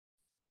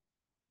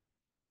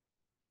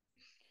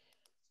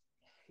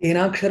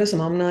येनाक्षर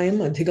समाम्नायम्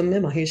अधिगम्य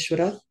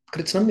महेश्वरात्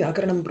कृत्स्नं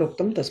व्याकरणं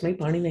प्रोक्तं तस्मै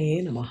पाणिनये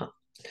नमः.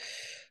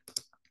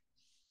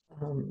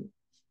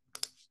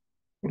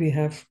 We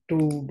have to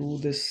do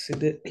this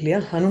இது இல்லையா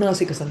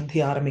அனுநாசிக சந்தி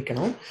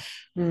ஆரம்பிக்கணும்.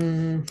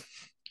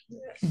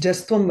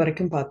 ஜஸ்துவம்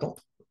வரைக்கும் பார்த்தோம்.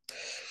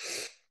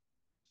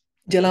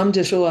 ஜலாம்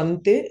ஜஷோ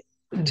அந்தே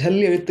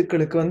ஜல்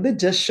எழுத்துக்களுக்கு வந்து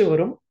ஜஷ்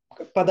வரும்.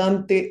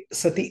 பதாந்தே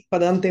சதி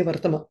பதாந்தே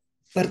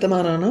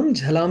வர்த்தமானானாம்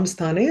ஜலாம்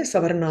ஸ்தானே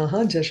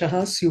சவர்ணாக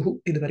ஜஷஹா ஸ்யுஹு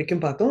இது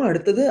வரைக்கும் பார்த்தோம்.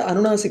 அடுத்தது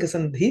அனுநாசிக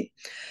சந்தி.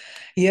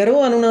 யரோ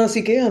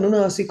அனுநாசிகே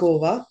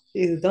அனுநாசிகோவா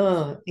இதுதான்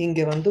இங்க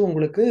வந்து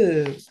உங்களுக்கு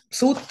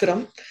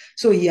சூத்திரம்.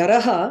 ஸோ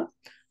யரஹா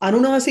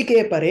अनुनासिके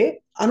परे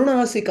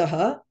अनुनासिकः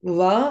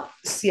वा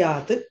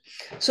स्यात्.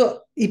 सो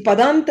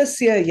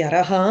पदान्तस्य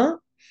यरः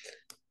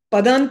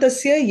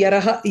पदान्तस्य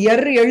यरः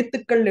यर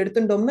எழுத்துக்கள்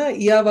எடுத்துட்டோம்னா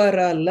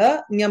யவரல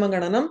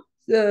ஞமகணனம்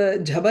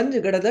ஜபஞ்ச்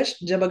கடதஷ்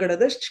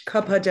ஜபகடதஷ்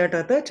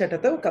கபஜடத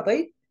சடத கபை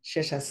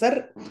ஷஷசர்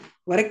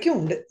வரைக்கும்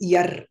உண்டு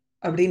யர்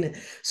அப்படின்னு.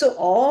 So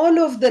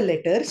all of the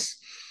letters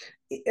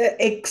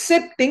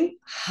எக்ஸெப்டிங்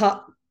ஹ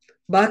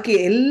பாக்கி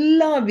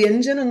எல்லா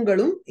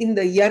வியஞ்சனங்களும்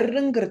இந்த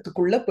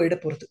யர்ங்கிறதுக்குள்ள போயிட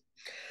போறது.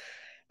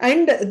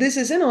 And this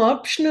is an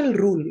optional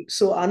rule.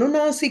 So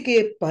anunasike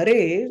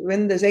pare,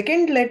 when the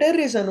second letter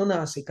is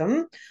anunasikam,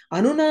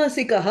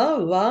 anunasikaha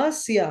va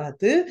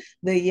syat,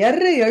 the yar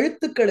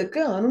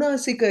எழுத்துக்களுக்கு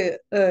அனுநாசிக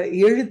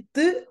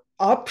எழுத்து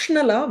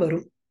ஆப்ஷனலா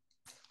வரும்.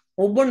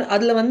 ஒவ்வொன்று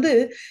அதுல வந்து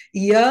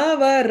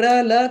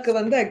யவரலக்கு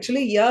வந்து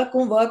ஆக்சுவலி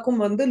யாக்கும்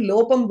வாக்கும் வந்து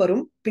லோபம்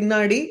வரும்,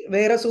 பின்னாடி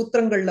வேற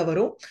சூத்திரங்கள்ல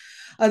வரும்.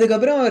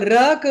 அதுக்கப்புறம்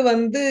ரக்கு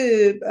வந்து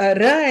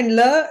ர அண்ட்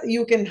ல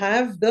யூ கேன்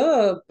ஹாவ் த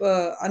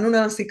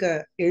அனுநாசிக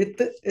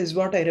எழுத்து is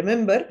what I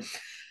remember.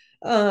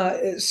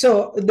 So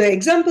the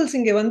examples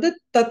இங்க வந்து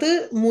தத்து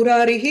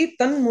முராரிஹி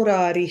தன்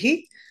முராரிஹி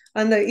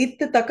அந்த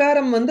இத்து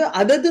தகாரம் வந்து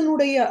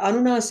அதனுடைய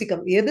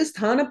அனுநாசிகம் எது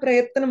ஸ்தான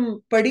பிரயத்தனம்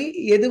படி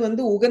எது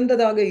வந்து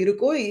உகந்ததாக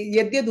இருக்கோ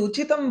எது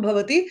உச்சிதம்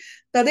பவதி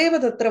ததேவ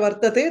தத்ர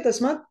வர்த்ததே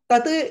தஸ்மாத்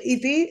தத்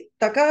இதி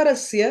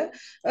தகாரஸ்ய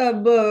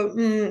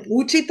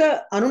உச்சித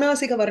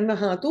அனுநாசிக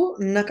வர்ணஹ து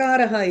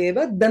நகாரஹ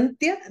ஏவ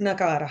தந்த்ய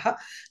நகாரஹ.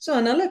 ஸோ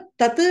அதனால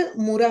தத்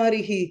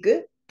முராரிஹிக்கு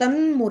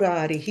தன்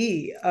முராரிஹி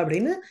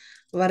அப்படின்னு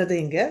வருது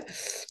இங்க.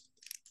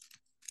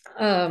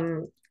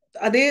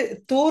 அதே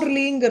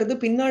தோர்லிங்கிறது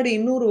பின்னாடி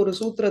இன்னொரு ஒரு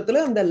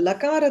சூத்திரத்துல அந்த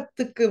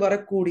லகாரத்துக்கு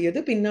வரக்கூடியது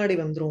பின்னாடி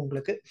வந்துரும்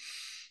உங்களுக்கு.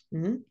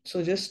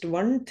 So just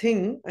one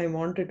thing I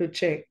wanted to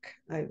check.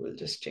 I will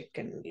just check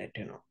and let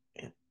you know.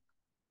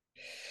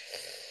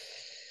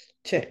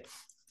 சரி,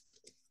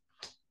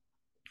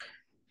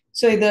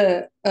 ஸோ இது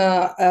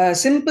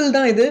சிம்பிள்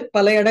தான். இது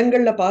பல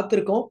இடங்கள்ல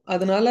பார்த்துருக்கோம்,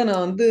 அதனால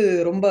நான் வந்து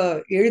ரொம்ப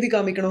எழுதி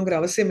காமிக்கணுங்கிற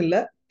அவசியம்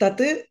இல்லை.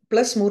 தத்து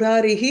பிளஸ்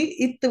முராரிஹி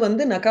இத்து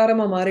வந்து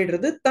நகாரமா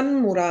மாறிடுறது தன்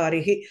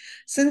முராரிஹி.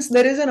 Since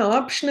there is an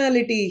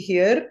optionality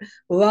here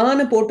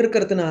வான்னு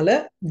போட்டிருக்கிறதுனால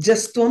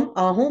ஜஸ்துவம்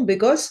ஆகும்.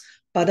 பிகாஸ்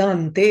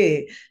பதாந்தே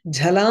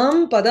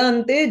ஜலாம்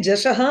பதாந்தே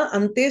ஜஷஹா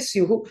அந்தே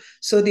ஸ்யுஹு.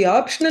 So the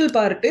optional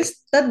part is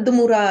Dutt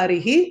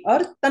முராரிஹி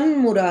R than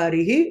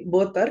முராரிஹி,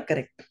 both are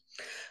correct.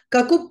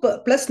 ககுப்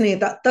plus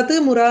Netha தத்து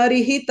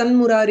முராரிஹி தன்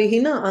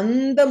முராரிஹின்னா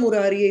அந்த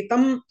முராரியை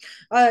தம்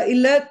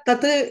இல்ல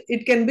தத்து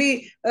இட் கேன் பி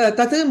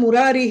தத்து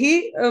முராரிஹி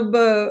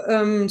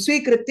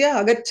ஸ்வீகிருத்திய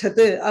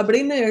அகச்சது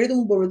அப்படின்னு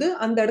எழுதும் பொழுது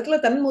அந்த இடத்துல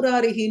தன்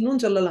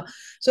முராரிஹின்னு சொல்லலாம்.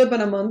 ஸோ இப்ப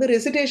நம்ம வந்து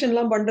ரெசிடேஷன்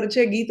எல்லாம்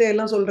பண்றச்சே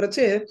கீதையெல்லாம்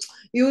சொல்றச்சு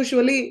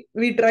usually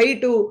we try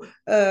to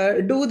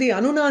two the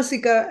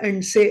அனுநாசிகா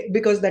and say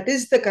because that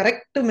is the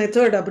correct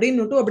method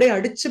அப்படின்னு அப்படியே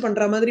அடிச்சு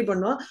பண்ற மாதிரி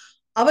பண்ணுவோம்.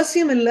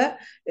 அவசியம் இல்லை.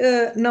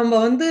 நம்ம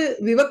வந்து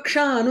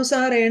விவக்ஷா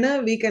அனுசாரேன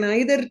we can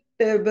either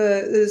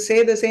say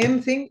the same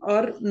thing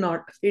or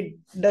not. It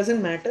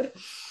doesn't matter.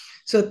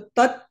 So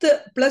tat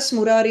plus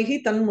murarihi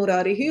tan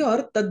murarihi or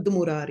tad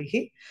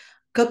murarihi.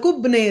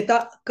 kakub neta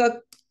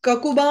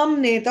ககுபாம்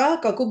Netha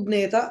ககுப்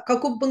Netha.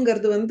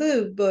 ககுப்புங்கிறது வந்து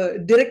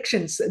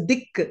டிரெக்ஷன்ஸ்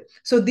திக்கு.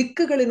 ஸோ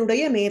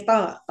திக்குகளினுடைய நேதா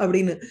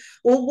அப்படின்னு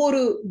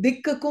ஒவ்வொரு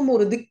திக்குக்கும்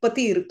ஒரு திக்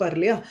பத்தி இருப்பார்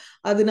இல்லையா,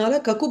 அதனால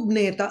ககுப்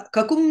நேதா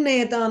ககும்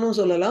நேதான்னு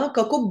சொல்லலாம்,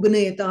 ககுப்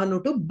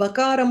நேதான்னு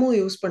பகாரமும்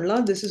யூஸ்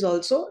பண்ணலாம். This is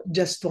also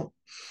ஜஸ்துவம்.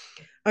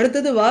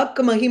 அடுத்தது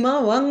வாக் மகிமா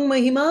வாங்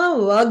மகிமா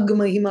வாக்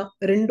மகிமா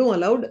ரெண்டும்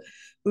அலவுட்.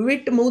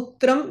 விட்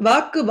மூத்திரம்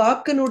வாக்கு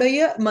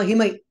வாக்கினுடைய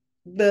மகிமை,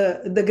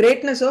 the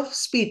greatness of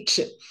speech.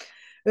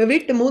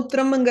 விட்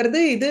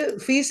மூத்திரம்ங்கிறது இது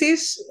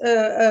ஃபீசிஸ்,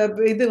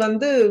 இது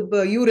வந்து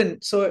urine.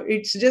 So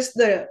it's just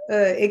the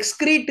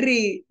excretory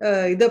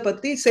இதை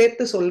பத்தி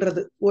சேர்த்து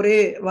சொல்றது ஒரே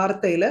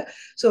வார்த்தையில.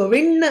 ஸோ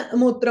விண்ண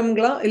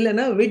மூத்திரம்லாம்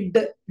இல்லைன்னா விட்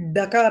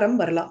டகாரம்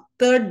வரலாம்,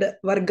 தேர்ட்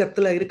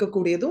வர்க்கத்துல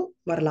இருக்கக்கூடியதும்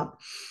வரலாம்.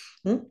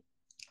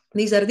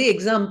 These are the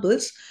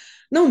examples.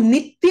 No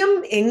நித்தியம்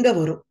எங்க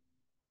வரும்?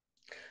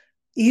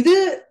 இது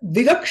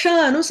விவக்ஷா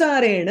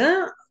அனுசாரேன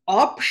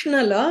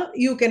optionala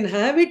you can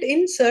have it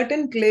in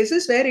certain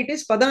places where it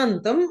is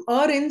padantam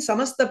or in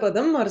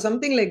samastapadam or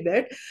something like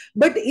that.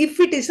 But if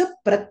it is a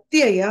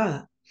pratyaya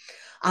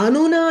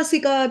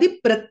anunasikadi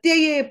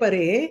pratyaye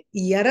pare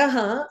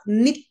yaraha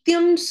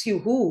nityam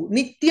syuhu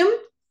nityam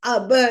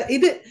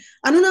idu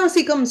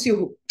anunasikam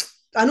syuhu.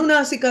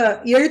 அனுநாசிக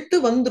எழுத்து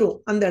வந்துரும்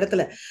அந்த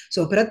இடத்துல.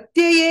 So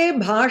பிரத்யே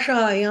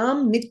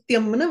பாஷாயாம்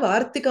நித்தியம்னு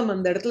வார்த்திகம்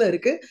அந்த இடத்துல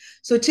இருக்கு.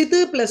 So chit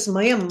plus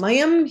mayam.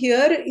 Mayam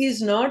here is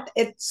not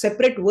a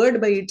separate word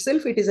by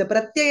itself. It is a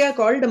pratyaya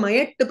called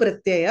mayat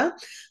pratyaya.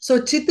 So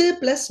chit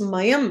plus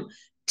mayam.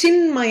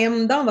 Chinmayam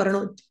தான்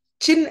வரணும்.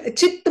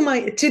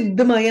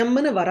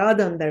 சித்மயம்னு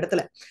வராது அந்த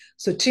இடத்துல.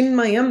 So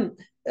chinmayam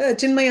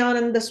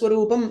சின்மயானந்த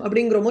ஸ்வரூபம்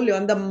அப்படிங்கிறோமோ இல்லையோ,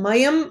 அந்த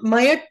மயம்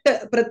மயட்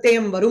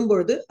பிரத்யம்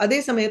வரும்பொழுது அதே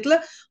சமயத்துல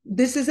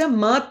this is a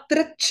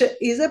matrach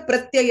is a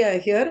pratyaya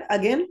here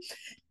again.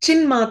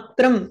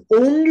 சின்மாத்திரம்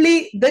only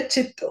the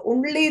chit,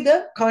 only the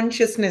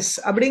consciousness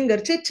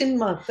அப்படிங்கறச்சு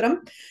சின்மாத்திரம்.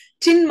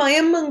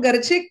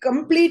 சின்மயம்ங்கிறச்சு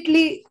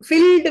completely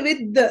filled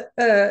with the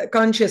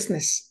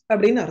consciousness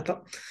அப்படின்னு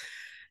அர்த்தம்.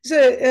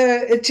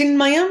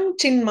 சின்மயம்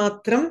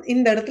சின்மாத்திரம்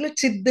இந்த இடத்துல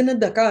சித்துன்னு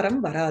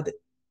தகாரம் வராது.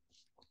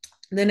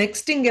 The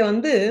next இங்க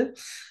வந்து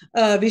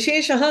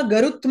விசேஷா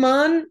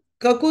கருத்மான்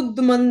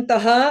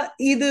ககுத்மந்தஹா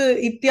இது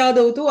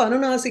இத்தியாதௌது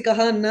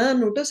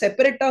அனுநாசிகஹான்னு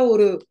செப்பரேட்டா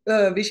ஒரு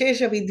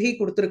விசேஷ விதி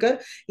கொடுத்திருக்கார்.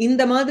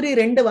 இந்த மாதிரி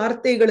ரெண்டு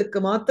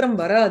வார்த்தைகளுக்கு மாத்திரம்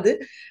வராது.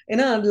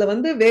 ஏன்னா அதுல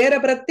வந்து வேற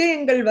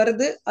பிரத்யங்கள்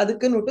வருது,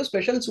 அதுக்குன்னு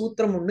ஸ்பெஷல்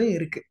சூத்திரம் ஒண்ணு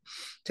இருக்கு.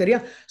 சரியா?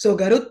 சோ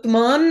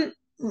கருத்மான்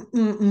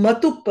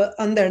மதுப்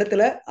அந்த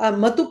இடத்துல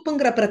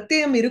மதுப்புங்கிற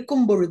பிரத்யம்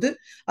இருக்கும் பொழுது,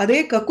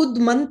 அதே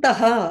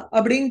ககுத்மந்தஹா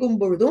அப்படிங்கும்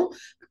பொழுதும்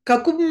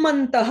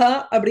ககும்மந்தஹா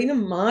அப்படின்னு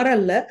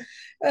மாறல்ல,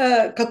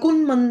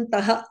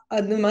 ககுன்மந்தஹா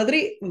அது மாதிரி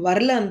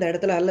வரல அந்த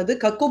இடத்துல. அல்லது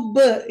ககுப்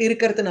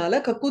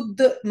இருக்கிறதுனால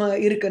ககுத்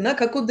இருக்குன்னா,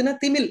 ககுத்னா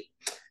திமில்,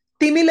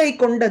 திமிலை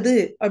கொண்டது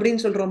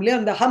அப்படின்னு சொல்றோம் இல்லையா,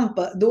 அந்த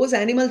hump, those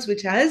animals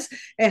which has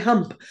a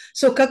hump.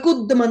 so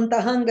ககுத்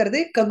மந்தஹாங்கிறது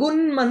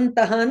ககுன்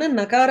மந்தஹான்னு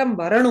நகாரம்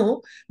வரணும்.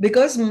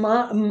 பிகாஸ்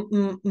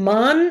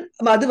மான்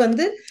அது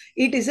வந்து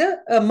இட் இஸ் அ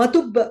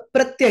மதுப்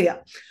பிரத்யா.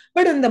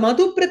 பட் அந்த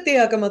மது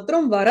பிரத்யாக்கு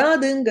மாத்திரம்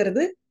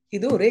வராதுங்கிறது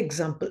இது ஒரு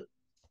எக்ஸாம்பிள்.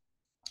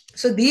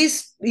 சோ தீஸ்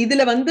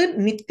இதுல வந்து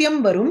நித்தியம்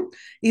வரும்,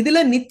 இதுல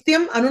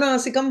நித்தியம்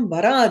அனுநாசிகம்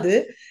வராது.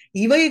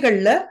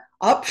 இவைகள்ல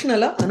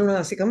ஆப்ஷனலா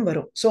அனுநாசிகம்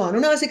வரும். சோ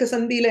அனுநாசிக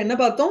சந்தியில என்ன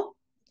பார்த்தோம்?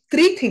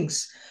 3 things.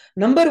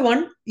 Number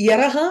 1,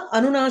 yaraha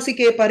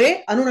anunasike pare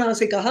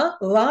anunasikaha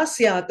va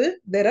syat.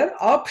 There are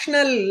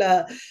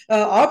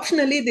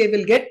optionally they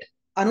will get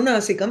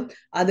anunasikam,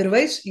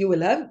 otherwise you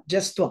will have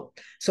justvam.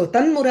 So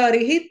tan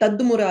murarihi tad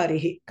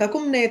murarihi,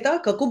 kakum neta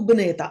kakub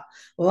neta,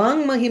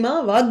 vang mahima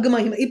vag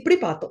mahima, இப்படி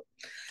பார்த்தோம்.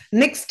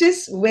 Next is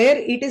where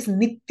it is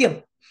nityam.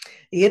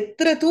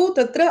 எத்திர தூ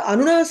தத்திர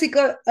அனுநாசிக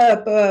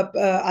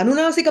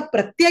அனுநாசிக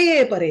பிரத்யே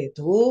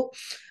பரேது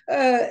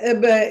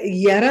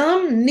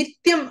யராம்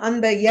நித்தியம்.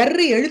 அந்த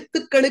எர்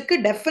எழுத்துக்களுக்கு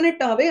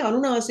டெஃபினட்டாவே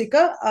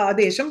அனுநாசிக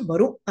ஆதேசம்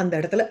வரும் அந்த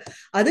இடத்துல.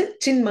 அது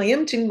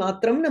சின்மயம்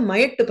சின்மாத்திரம்னு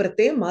மயட்டு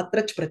பிரத்யம்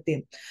மாத்திரச்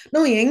பிரத்யம்.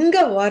 நம்ம எங்க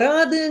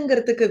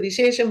வராதுங்கிறதுக்கு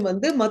விசேஷம்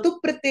வந்து மது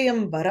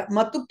பிரத்யம்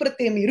மது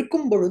பிரத்யம்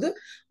இருக்கும் பொழுது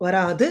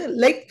வராது.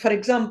 லைக் ஃபார்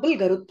எக்ஸாம்பிள்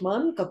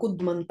கருத்மான்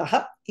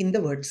ககுத்மந்தஹ இந்த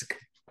வேர்ட்ஸ்க்கு.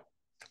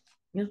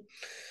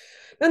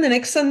 And the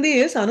next sandhi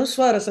is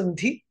anuswara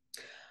sandhi.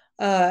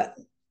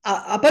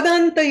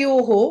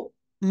 Apadantayoho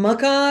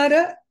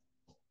makara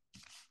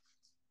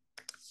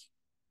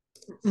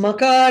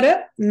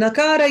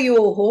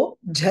nakarayoho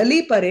jhali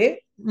pare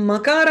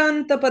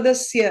makaranta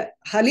padasya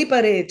hali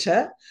pare cha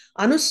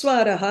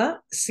anuswaraha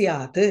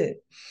syat.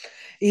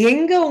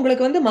 எங்க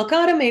உங்களுக்கு வந்து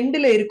மகாரம்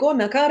எண்டில இருக்கோ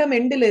நகாரம்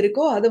எண்டில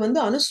இருக்கோ அது வந்து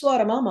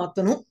அனுஸ்வாரமா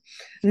மாத்தணும்.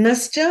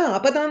 நஷ்ட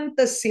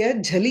அபதாந்தஸ்ய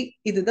ஜலி,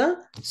 இதுதான்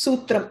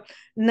சூத்திரம்.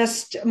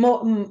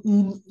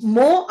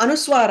 மோ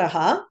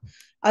அனுஸ்வாரஹா,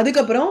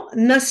 அதுக்கப்புறம்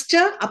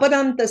நஷ்ட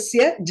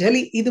அபதாந்தஸ்ய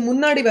ஜலி, இது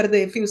முன்னாடி வருது.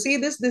 If you see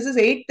this, this is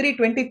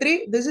 8.3.23,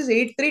 this is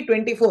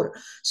 8.3.24.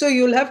 So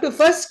you will have to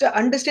first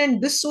understand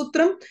this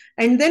sutram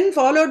and then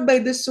followed by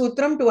this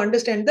sutram to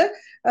understand the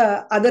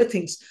other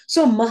things.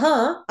 So maha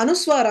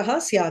anuswaraha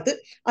syat.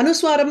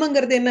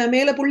 அனுஸ்வாரம்ங்கிறது என்ன?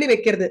 மேல புள்ளி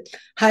வைக்கிறது.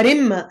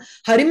 ஹரிம்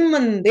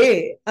ஹரிம்மந்தே,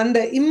 அந்த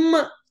இம்ம.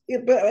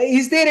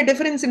 Is there a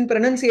difference in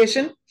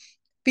pronunciation?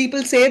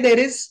 People say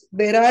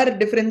there are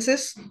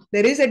differences.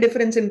 There is a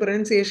difference in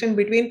pronunciation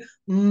between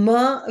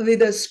ma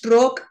with a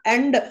stroke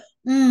and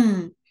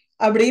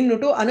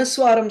அப்படின்னு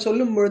அனுஸ்வாரம்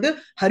சொல்லும் பொழுது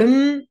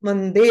ஹரிம்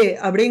வந்தே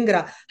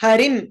அப்படிங்கிறா.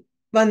 ஹரிம்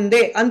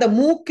வந்தே, அந்த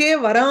மூக்கே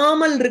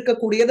வராமல்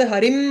இருக்கக்கூடியது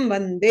ஹரிம்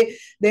வந்தே.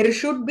 there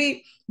should be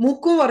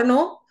மூக்கும்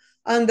வரணும்,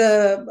 அந்த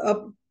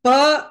ப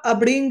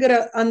அப்படிங்கிற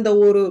அந்த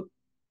ஒரு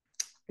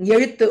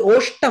எழுத்து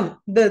ஓஷ்டம்,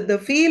 the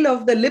feel of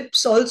the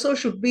lips also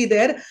should be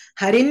there.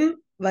 ஹரிம்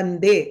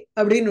வந்தே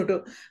அப்படின்னு.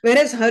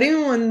 whereas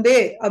ஹரிம் வந்தே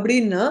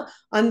அப்படின்னா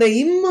அந்த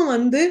இம்ம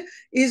வந்து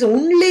is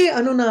only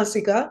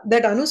anunasika.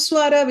 That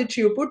anuswara which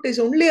you put is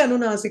only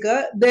anunasika.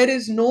 There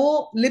is no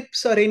lips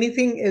or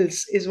anything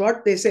else is what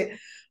they say.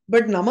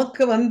 But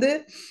நமக்கு வந்து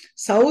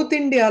south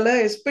இந்தியால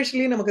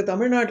especially நமக்கு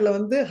தமிழ்நாட்டுல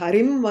வந்து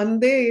ஹரிம்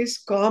வந்தே இஸ்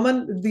காமன்.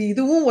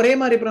 இதுவும் ஒரே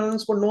மாதிரி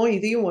ப்ரொனவுன்ஸ் பண்ணுவோம்,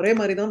 இதையும் ஒரே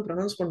மாதிரி தான்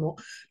ப்ரொனவுன்ஸ் பண்ணுவோம்.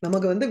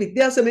 நமக்கு வந்து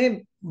வித்தியாசமே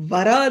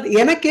வராது,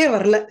 எனக்கே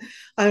வரல.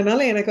 அதனால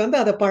எனக்கு வந்து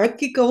அதை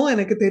பழக்கிக்கவும்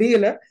எனக்கு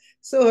தெரியல.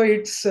 So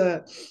it's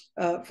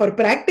for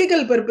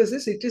practical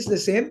purposes it is the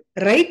same.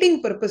 Writing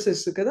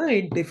purposes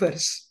it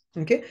differs.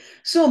 Okay,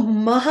 so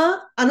maha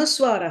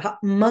anuswaraha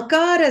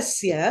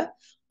makarasya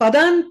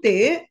पदान्ते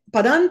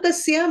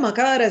पदान्तस्य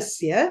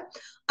मकारस्य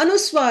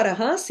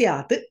अनुस्वारः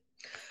स्यात्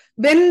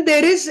when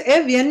there is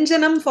a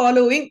vyanjanam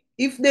following,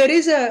 if there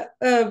is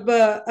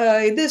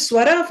this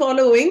swara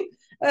following,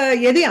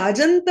 यदि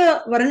अजन्त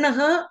वर्णः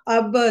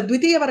अब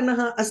द्वितीय वर्णः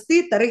अस्ति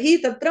तर्हि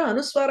तत्र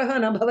अनुस्वारः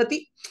न भवति.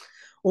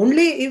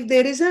 Only if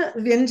there is a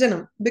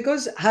vyanjanam,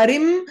 because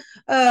harim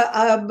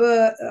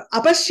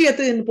apashyat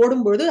in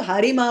podumbodu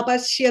harim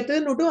apashyat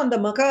nutu and the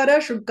makara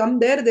should come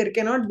there. There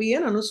cannot be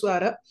an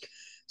anuswara.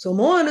 So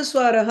mo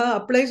anuswaraha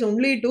applies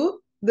only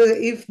to the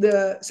if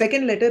the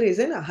second letter is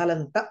in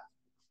halanta.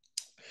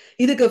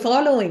 இதுக்கு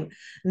following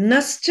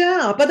நஷ்ட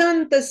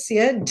அபதாந்தஸ்ய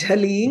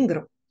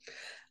ஜலிங்கிறோம்.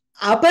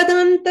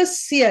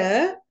 அபதாந்தஸ்ய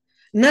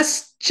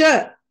நஷ்ட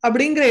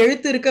அப்படிங்கிற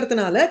எழுத்து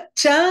இருக்கிறதுனால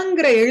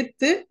சங்கிற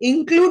எழுத்து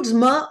includes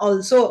மா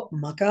also.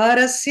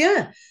 மகாரஸ்ய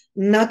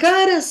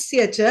நகாரஸ்ய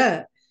ச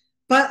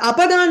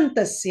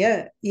अपदान्तस्य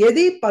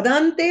यदि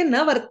पदान्ते न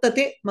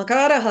वर्तते,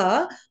 मकारः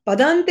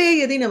पदान्ते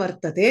यदि न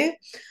वर्तते,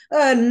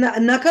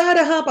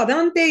 नकारः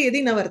पदान्ते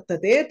यदि न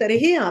वर्तते,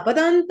 तर्हि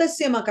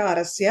अपदान्तस्य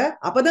मकारस्य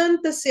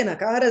अपदान्तस्य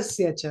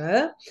नकारस्य च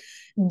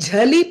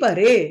झलि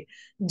परे.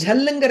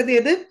 झल्लंगறது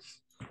எது?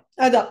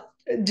 அதான்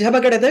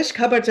ஜபகடத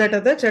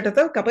ஸ்கபச்சடத சடத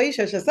கபை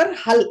சசசர்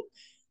ஹல்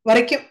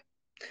வரைக்கும்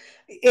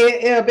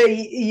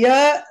ய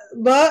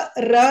வ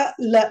ர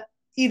ல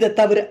இத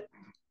தவிர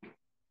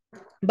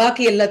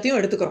பாக்கி எல்லாத்தையும்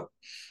எடுத்துக்கிறோம்.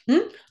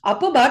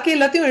 அப்போ பாக்கி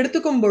எல்லாத்தையும்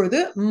எடுத்துக்கும் பொழுது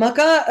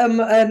மகா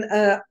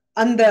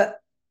அந்த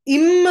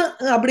இம்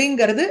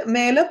அப்படிங்கிறது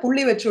மேல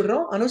புள்ளி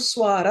வச்சுடுறோம்,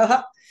 அனுஸ்வாரா.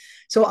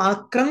 So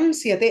akrams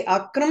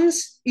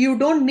you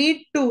don't need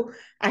to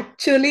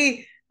actually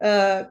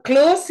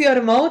close your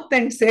mouth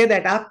and say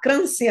that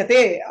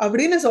akramsyate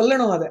அப்படின்னு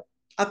சொல்லணும். அத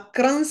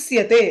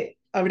அக்ரம்ஸ்யதே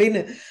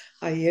அப்படின்னு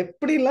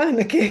எப்படிலாம்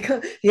என்ன கேட்க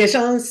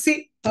யசாம்சி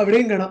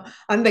அப்படிங்கணும்.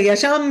 அந்த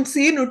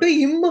யசாம்சின்னுட்டு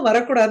இம்மு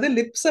வரக்கூடாது,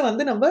 லிப்ஸ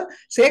வந்து நம்ம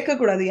சேர்க்க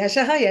கூடாது.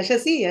 யசஹா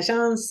யசசி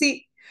யசாம்சி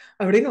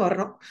அப்படின்னு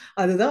வரணும்.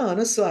 அதுதான்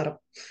அனுஸ்வாரம்.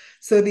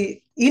 So the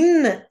in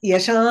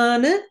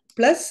யசானு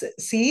plus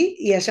C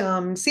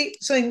யசாம்சி.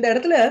 So இந்த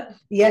இடத்துல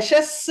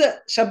யசஸ்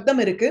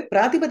சப்தம் இருக்கு,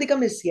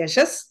 பிராதிபதிகம் இஸ்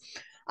யசஸ்.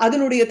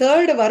 அதனுடைய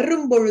தேர்ட்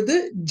வரும் பொழுது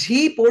ஜி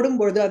போடும்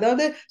பொழுது,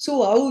 அதாவது சு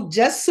அவு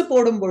ஜஸ்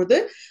போடும் பொழுது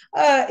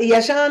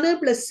யசானு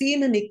பிளஸ்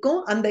சீனு நிக்கும்.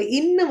 அந்த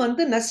இன்னு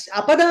வந்து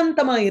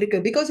அபதாந்தமா இருக்கு,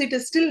 because it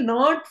is still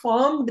not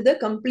formed the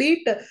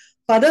complete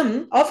பதம்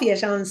ஆஃப்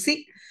யசான்சி.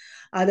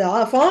 அது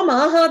form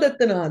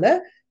ஆகாததுனால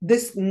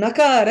this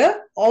nakara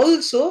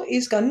also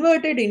is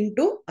converted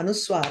into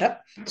anuswara.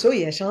 So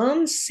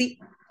yashansi.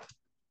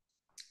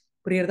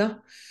 புரியுதா?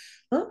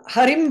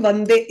 ஹரிம்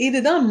வந்தே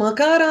இதுதான்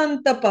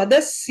மகாராந்த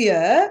பதஸ்ய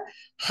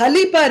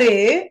ஹலிபரே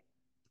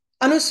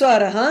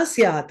அனுஸ்வாரஹா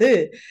ஸ்யாத்.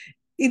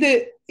 இது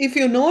if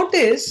you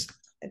notice,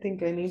 I think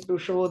I need to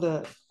show the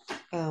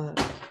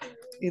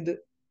இது.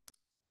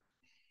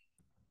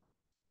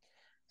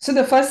 So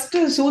the first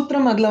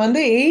சூத்திரம் அதுல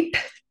வந்து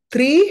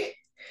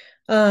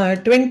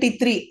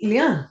 8-3-23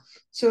 இல்லையா?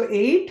 So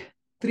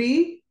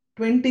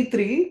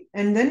 8-3-23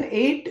 and then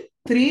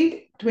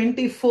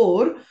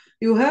 8-3-24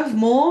 you have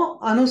mo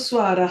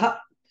anuswaraha.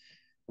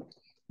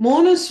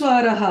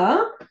 மோனுஸ்வாரஹா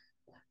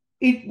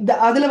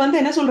அதுல வந்து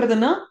என்ன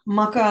சொல்றதுன்னா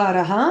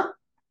மகாரஹா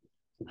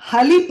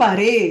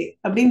ஹலிபரே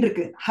அப்படின்னு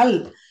இருக்கு, ஹல்.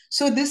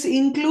 So this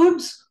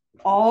includes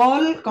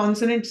all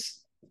consonants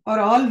or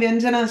all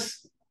vyanjanas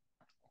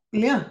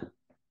இல்லையா?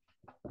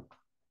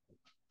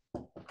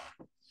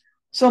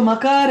 So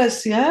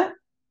makarasya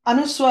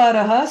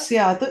anuswaraha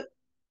syat.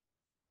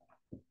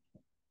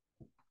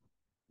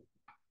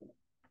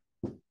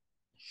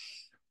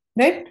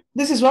 Right?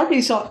 This is what we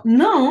saw.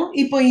 Now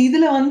இப்போ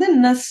இதுல வந்து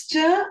நஷ்ட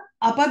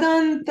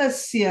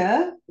அபதாந்தஸ்ய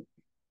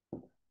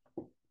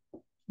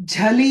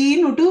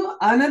ஜலினுட்டு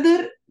another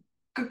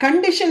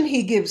condition he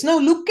gives. Now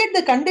look at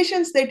the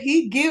conditions that he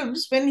gives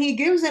when he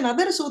gives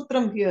another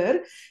sutram here.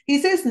 He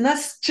says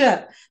nascha.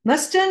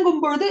 Naschangum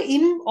பொழுது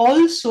in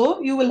also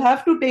you will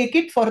have to take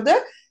it for the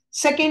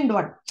second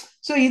one.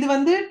 So இது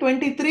வந்து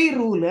 23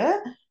 rule.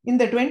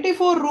 இந்த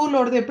 24 rule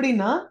ஓடது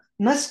எப்படின்னா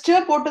nascha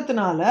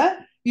போட்டதுனால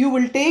you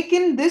will take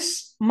in this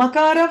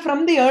makara from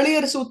the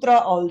earlier sutra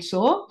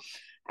also,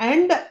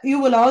 and you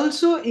will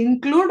also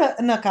include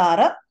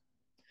nakara.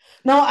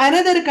 Now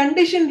another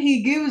condition he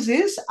gives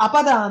is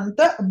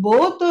apadanta.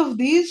 Both of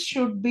these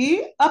should be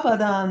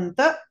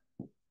apadanta.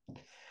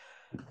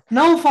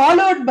 Now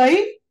followed by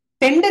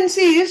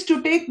tendency is to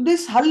take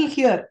this hal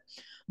here,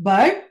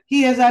 but he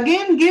has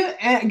again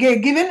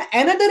given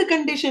another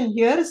condition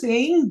here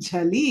saying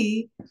jali.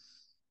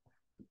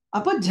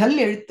 Appo jal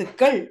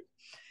எழுத்துக்கள்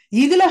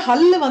இதுல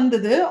ஹல்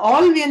வந்தது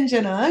all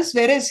vyanjanas,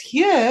 whereas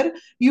here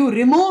you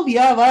remove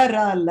ya va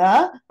ra la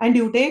and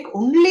you take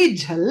only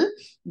jal,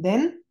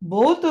 then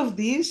both of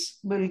these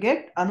will get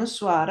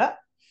anuswara.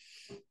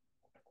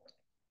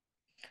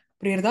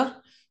 புரியுதா?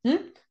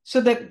 So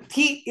the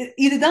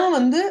இதுதான்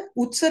வந்து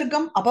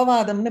உத்சர்க்கம்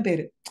அபவாதம்னு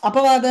பேரு.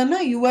 அபவாதம்னா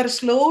you are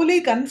slowly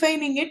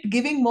confining it,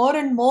 giving more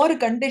and more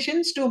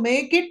conditions to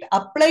make it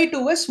apply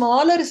to a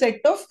smaller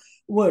set of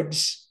words.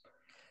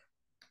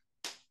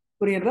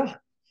 புரியுதா?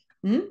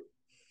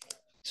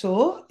 So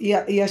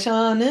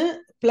யசானு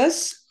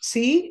plus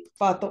C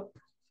பார்த்தோம்.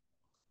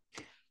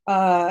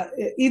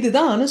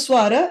 இதுதான்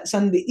அனுஸ்வார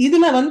சந்தி.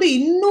 இதுல வந்து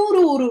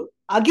இன்னொரு ஒரு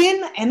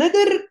again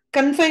another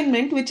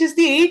confinement which is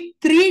the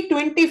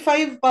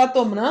 8(3)(25)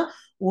 பார்த்தோம்னா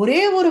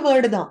ஒரே ஒரு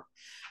வேர்டு தான்.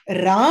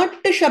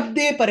 ராட்டு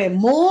சப்தே பரே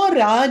மோ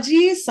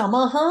ராஜி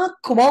சமஹா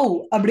குவௌ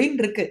அப்படின்னு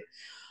இருக்கு.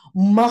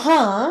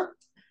 மகா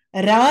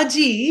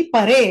ராஜி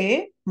பரே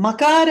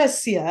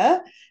மகாரஸ்ய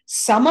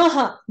சமஹ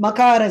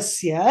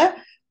மகாரஸ்ய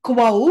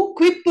குவௌ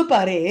குவிப்பு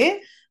பரே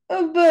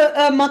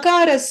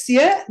மகாரஸ்ய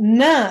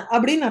ந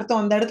அப்படின்னு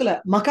அர்த்தம். அந்த இடத்துல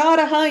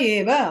மகாரஹா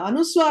ஏவ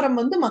அனுஸ்வாரம்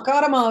வந்து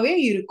மகாரமாவே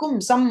இருக்கும்.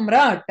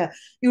 Samrat,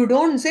 you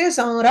don't say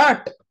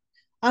samrat,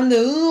 அந்த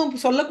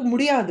சொல்ல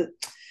முடியாது.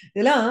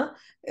 இதெல்லாம்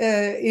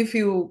if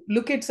you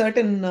look at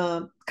certain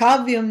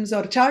kavyams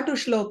or chatu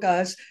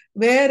shlokas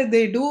where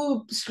they do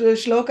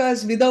shlokas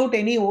without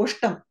any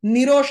oshtam,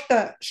 niroshta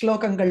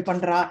shlokangal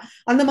பண்றா,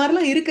 அந்த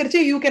மாதிரிலாம்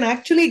இருக்கிறச்சே you can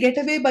actually get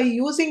away by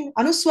using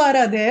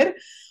anuswara there,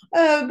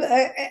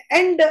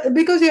 and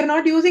because you are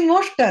not using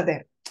oshta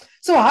there.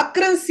 So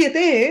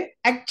akransyate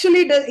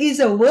actually is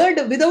a word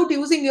without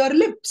using your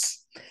lips.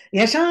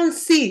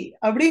 yashansi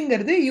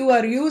அப்படிங்கிறது you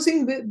are using,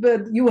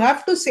 you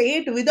have to say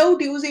it without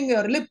using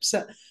your lips.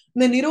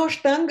 இந்த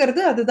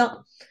நிரோஷ்டங்கிறது அதுதான்.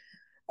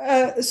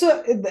 So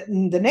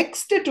இந்த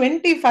next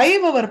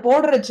 25 அவர்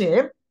போடுறச்சு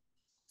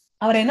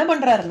அவர் என்ன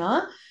பண்றாருன்னா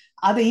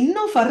அதை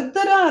இன்னும்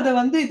ஃபர்தரா அதை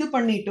வந்து இது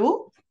பண்ணிட்டு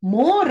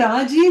மோ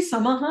ராஜி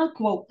சமஹா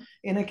குவௌ.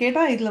 என்ன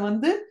கேட்டா இதுல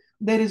வந்து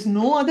there is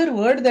no other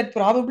word that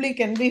probably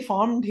can be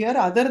formed here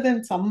other than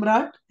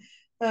samrat.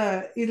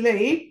 இதுல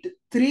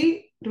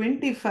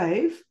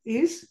 8(3)(25)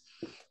 is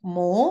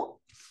மோ.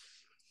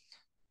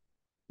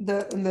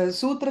 இந்த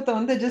சூத்திரத்தை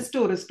வந்து ஜஸ்ட்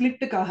ஒரு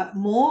ஸ்பிளிட்டுக்காக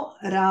மோ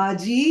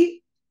Raji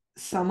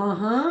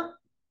சமஹா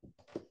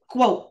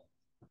குவௌ.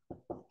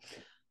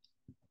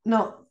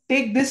 Now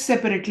take this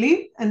separately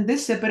and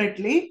this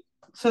separately,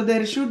 so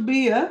there should be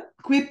a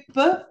quip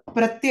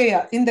pratyaya.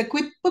 In the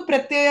quip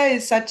pratyaya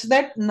is such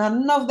that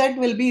none of that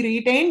will be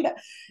retained.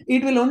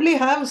 It will only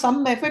have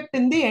some effect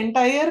in the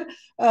entire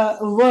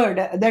word,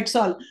 that's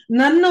all.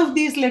 None of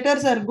these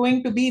letters are going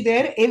to be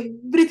there,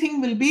 everything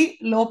will be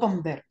lopam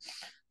there.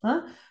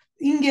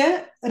 இங்க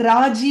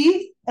ராஜி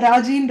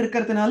ராஜின்னு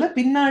இருக்கிறதுனால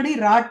பின்னாடி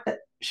rod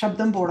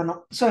சப்தம்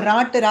போடணும். So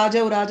rod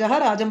ராஜவ் ராஜஹ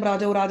Rajam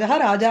ராஜவ் ராஜஹ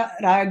ராஜா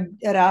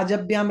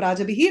ராஜபியாம்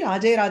ராஜபிஹி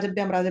ராஜே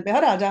ராஜபியாம் ராஜபியா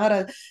ராஜஹ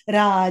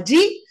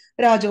ராஜி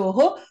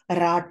ராஜோஹோ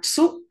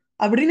ராட்சு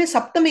அப்படின்னு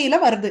சப்தமியில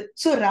வருது.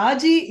 So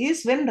Raji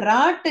is when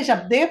rod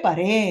சப்தே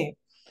பரே.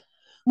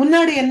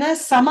 முன்னாடி என்ன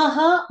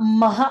சமஹா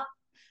மஹா,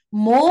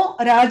 மோ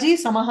ராஜி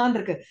சமஹான்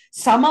இருக்கு.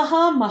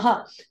 சமஹா மஹா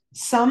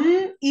சம்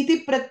இதி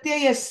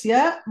பிரத்யயஸ்ய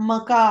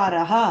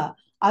மகாரஹா,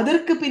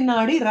 அதற்கு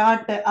பின்னாடி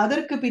ராட்,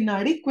 அதற்கு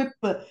பின்னாடி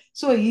குவிப்.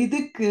 சோ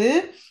இதுக்கு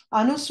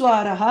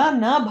அனுஸ்வாரஹா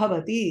ந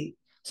பவதி.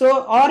 So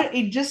R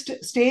it just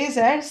stay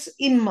as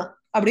இம்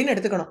அப்படின்னு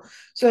எடுத்துக்கணும்.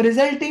 சோ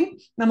ரிசல்ட்டிங்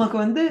நமக்கு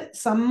வந்து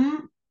சம்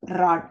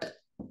ராட்,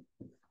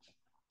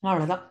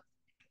 அவ்வளவுதான்.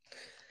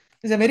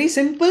 It's very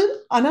simple.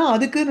 ஆனா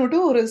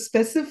அதுக்குன்னு ஒரு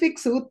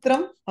ஸ்பெசிபிக்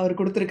சூத்திரம் அவர்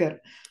கொடுத்திருக்காரு.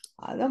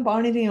 அதான்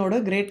பாணினியோட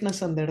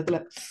கிரேட்னஸ். அந்த இடத்துல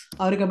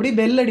அவருக்கு அப்படி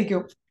பெல்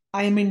அடிக்கும்,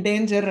 ஐ எம் இன்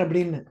டேஞ்சர்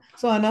அப்படின்னு.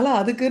 சோ அதனால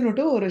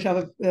அதுக்குன்னு ஒரு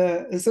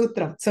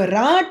சூத்திரம். சோ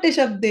ராட்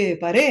சப்தே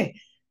பரே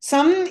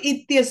சம்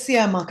இத்யஸ்ய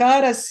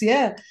மகாரஸ்ய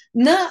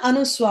ந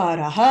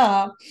அனுஸ்வாரஹா,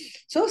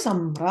 சோ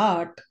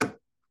சம்ராட்.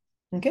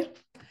 ஓகே.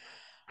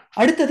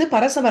 அடுத்தது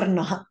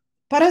பரசவர்ணஹ.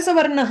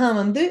 பரசவர்ணஹ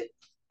வந்து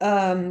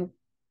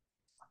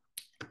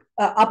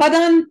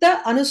अपदान्त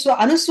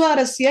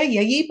अनुस्वारस्य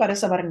ययि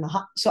परसवर्णः.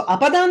 सो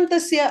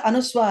अपदान्तस्य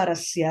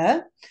अनुस्वारस्य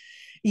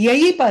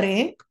ययि परे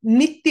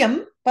नित्यम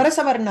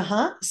परसवर्णः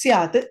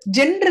स्यात्.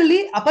 जनरली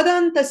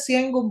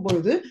अपदान्तस्यங்கும்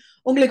பொழுது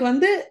உங்களுக்கு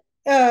வந்து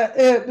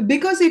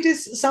because it is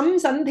some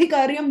sandhi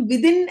karyam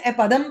within a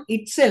padam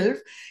itself,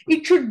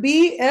 it should be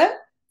a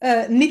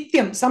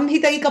नित्यम.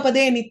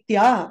 संहितैकपदे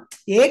नित्या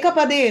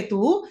एकपदे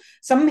तु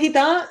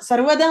संहिता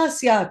सर्वदा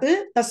स्यात्,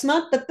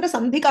 तस्मात् तत्र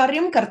सन्धि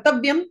कार्यम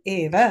कर्तव्यम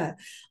एव.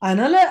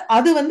 அதனால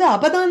அது வந்து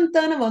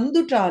அபதாந்தன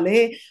வந்துட்டாலே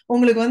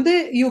உங்களுக்கு வந்து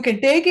you can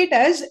take it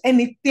as a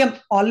நித்தியம்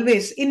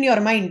always in your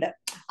mind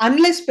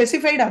unless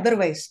specified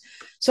otherwise.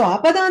 so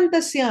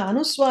அபதாந்தஸ்ய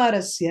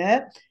அனுஸ்வாரஸ்ய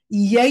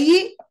யயி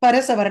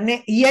பரசவர்ணே,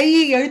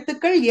 யயி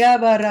எழுத்துக்கள்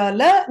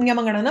யவரல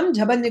ஞமகணனம்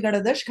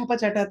ஜபஞ்சகடத ஸ்கப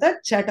சடத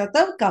சடத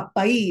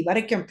கப்பை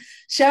வரைக்கும்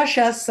ஷ ஷ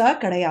ச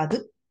கிடையாது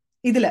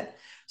இதுல.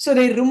 so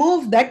they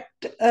remove that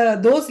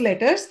those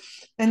letters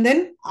and then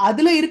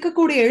அதுல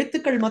இருக்கக்கூடிய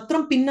எழுத்துக்கள்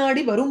மாத்திரம்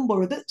பின்னாடி வரும்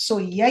பொழுது, so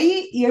யை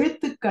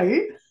எழுத்துக்கள்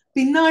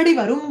பின்னாடி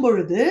வரும்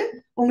பொழுது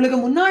உங்களுக்கு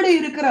முன்னாடி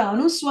இருக்கிற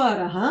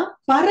அனுஸ்வாரஹா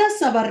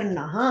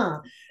பரசவர்ணஹா.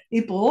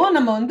 இப்போ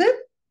நம்ம வந்து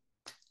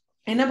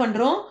என்ன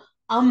பண்றோம்,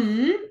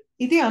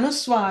 இது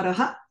அனுஸ்வாரஹ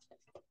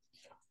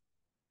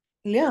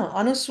இல்லையா,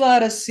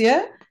 அனுஸ்வாரஸ்ய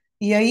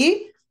யை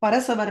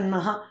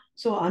பரசவர்ணஹ.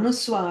 சோ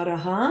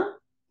அனுஸ்வாரஹ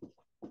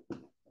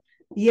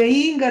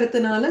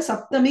யைங்கிறதுனால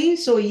சப்தமி,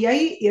 சோ யை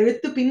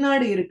எழுத்து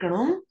பின்னாடி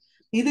இருக்கணும்.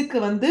 இதுக்கு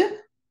வந்து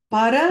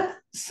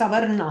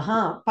परसवर्णः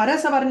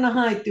परसवर्णः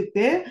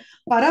इत्युक्ते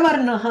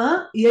परवर्णः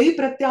यै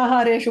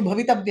प्रत्याहारेषु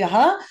भवितव्यः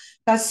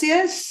तस्य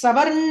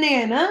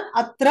सवर्णेन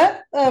अत्र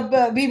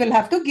we will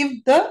have to give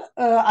the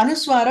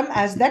अनुस्वाரம்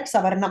as that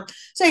सवर्णம்.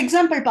 So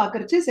example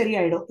பார்க்கறச்சு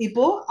சரியாயிடும்.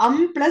 இப்போ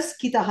plus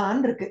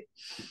கிதஹான் இருக்கு.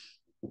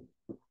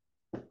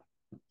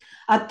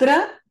 अत्र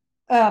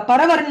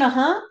परवर्णः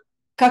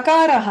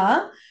ककारः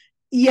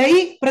यै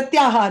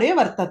प्रत्याहारे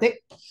वर्तते.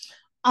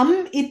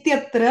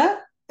 इत्यत्र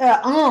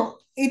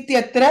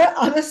इत्यत्र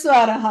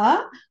अनुस्वारः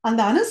அந்த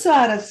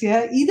அனுஸ்வாரஸ்ய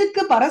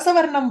இதுக்கு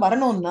பரசவர்ணம்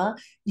வரணும்னா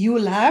you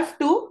will have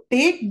to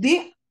take the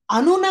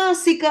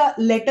anunasika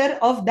letter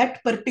of that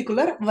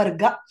particular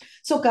varga.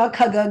 So ka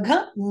kha ga gha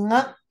nga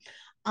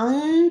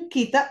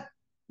ankita.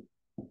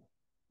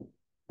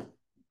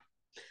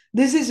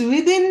 This is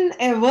within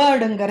a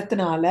word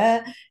angarthnala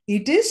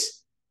it is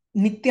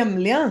nityam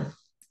liya.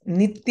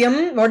 Nityam,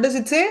 what does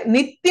it say?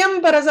 Nityam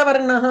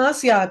parasavarnaha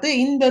syat.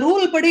 In the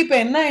rule padi இப்ப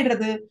என்ன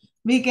ஆயிடுறது?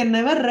 We can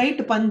never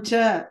write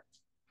pancha.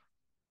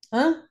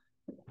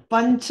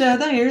 பஞ்ச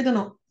தான்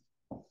எழுதணும்.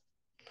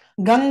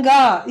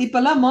 கங்கா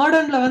இப்பெல்லாம்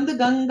மாடர்ன்ல வந்து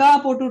கங்கா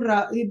போட்டுடுறா.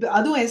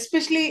 அதுவும்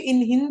especially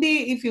in Hindi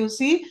if you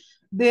see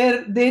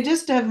they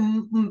just have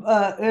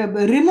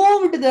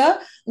removed the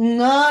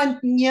nga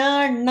nya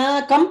na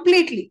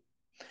completely.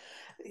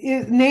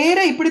 நேர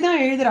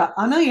இப்படிதான் எழுதுறா.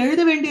 ஆனா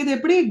எழுத வேண்டியது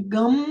எப்படி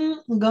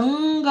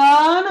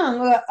கங்கான்னு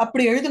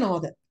அப்படி எழுதணும்.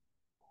 அத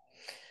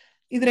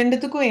இது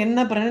ரெண்டுத்துக்கும் என்ன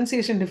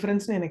ப்ரொனன்சியேஷன்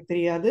டிஃபரன்ஸ்னு எனக்கு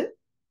தெரியாது.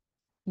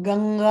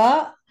 கங்கா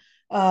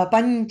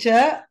பஞ்ச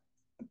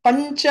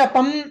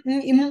பஞ்சபம்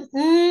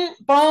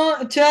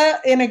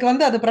எனக்கு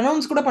வந்து அது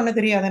ப்ரொனவுன்ஸ் கூட பண்ண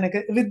தெரியாது எனக்கு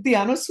with the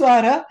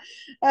அனுஸ்வாரா.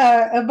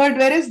 But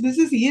where is this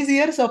is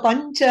easier. So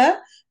பஞ்ச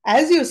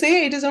as you say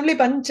it is only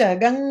பஞ்ச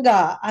கங்கா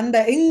அந்த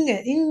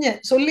இங்க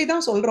சொல்லி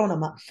தான் சொல்றோம்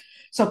நம்ம.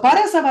 ஸோ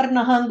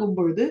பரசவர்ணகாங்கும்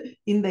பொழுது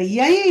இந்த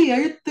யை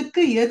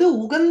எழுத்துக்கு எது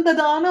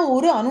உகந்ததான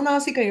ஒரு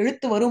அனுநாசிக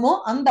எழுத்து வருமோ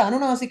அந்த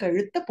அனுநாசிக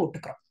எழுத்தை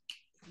போட்டுக்கிறோம்.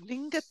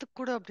 லிங்கத்துக்கு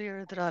கூட அப்படி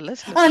எழுதுறால.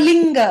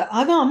 லிங்க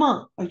அதான். ஆமா,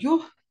 ஐயோ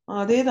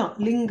அதேதான்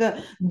லிங்க.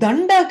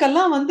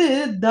 தண்டக்கெல்லாம் வந்து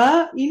த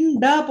இன்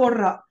ட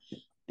போடுறா.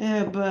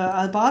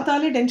 அது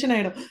பார்த்தாலே டென்ஷன்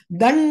ஆயிடும்.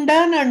 தண்ட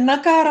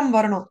நகாரம்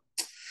வரணும்.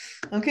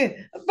 Okay,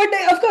 but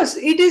of course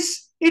it is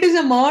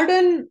a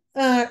modern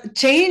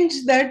change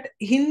that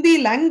Hindi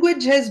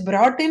language has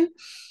brought in.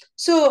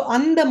 So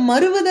அந்த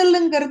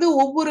மறுவதல்ங்கிறது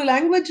ஒவ்வொரு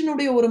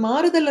லாங்குவேஜினுடைய ஒரு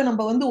மாறுதல்ல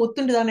நம்ம வந்து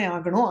ஒத்துண்டு தானே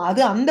ஆகணும்.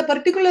 அது அந்த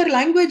பர்டிகுலர்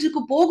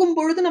லாங்குவேஜுக்கு போகும்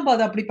பொழுது நம்ம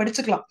அதை அப்படி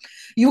படிச்சுக்கலாம்.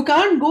 You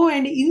can't go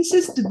and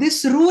insist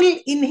this rule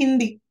in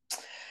Hindi.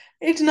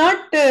 It's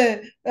not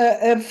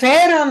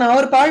fair on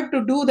our part to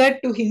do that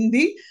to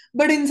Hindi,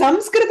 but in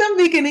Sanskritam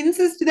we can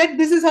insist that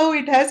this is how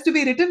it has to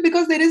be written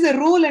because there is a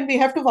rule and we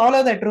have to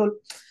follow that rule.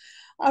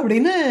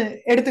 அப்படின்னு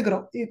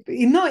எடுத்துக்கிறோம்.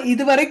 இன்னும்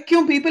இது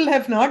வரைக்கும் people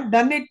have not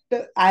done it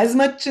as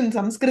much in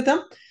Sanskritam,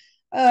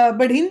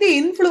 but Hindi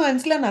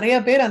influenceல நிறைய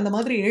பேர் அந்த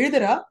மாதிரி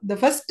எழுதுறா. The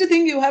first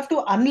thing you have to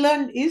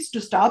unlearn is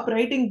to stop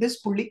writing this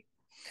pulli.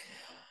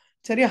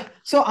 சரியா?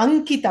 சோ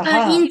அங்கிதா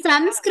in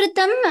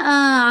சம்ஸ்கிருதம்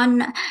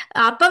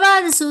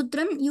அபவாத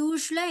சூத்திரம்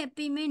யூசுவலா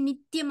எப்பயுமே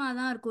நித்தியமா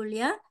தான் இருக்கும்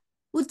இல்லையா?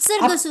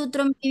 உத்சர்க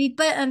சூத்திரம்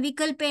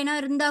விகல்பேனா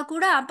இருந்தா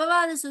கூட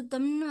அபவாத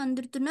சூத்திரம்னு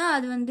வந்துருச்சுன்னா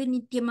அது வந்து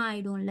நித்தியமா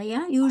ஆயிடும் இல்லையா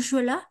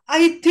யூசுவலா?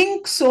 I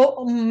think so.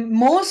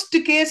 Most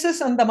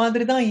cases அந்த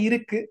மாதிரி தான்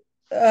இருக்கு.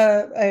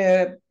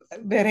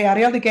 வேற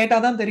யாரையாவது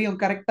கேட்டாதான் தெரியும்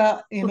கரெக்டா.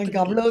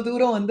 எனக்கு அவ்வளவு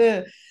தூரம் வந்து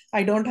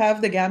I don't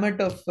have the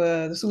gamete of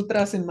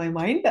Shudras in my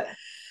mind.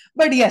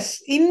 But yes,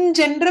 in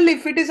general,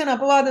 if it is an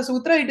Apavada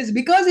Sutra, it is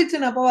because it's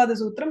an Apavada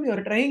Sutram, you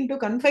are trying to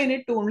confine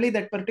it to only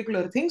that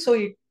particular thing. So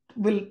it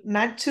will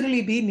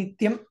naturally be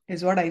Nityam,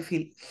 is what I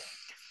feel.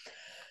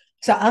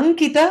 So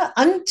Ankita,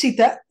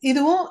 Anchita,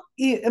 iduvum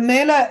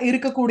mela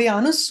irukkakoodiya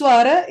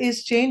anuswara is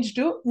changed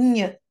to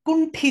Nya,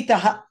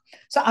 Kunthitaha.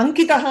 So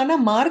Ankitaha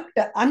na marked,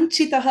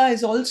 Anchitaha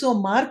is also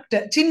marked,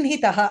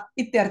 Chinnhitaha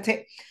ityarthe.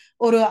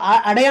 ஒரு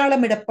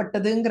அடையாளம்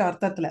இடப்பட்டதுங்கிற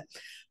அர்த்தத்துல.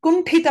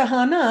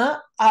 குண்டிதஹானா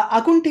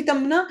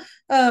அகுண்டிதம்னா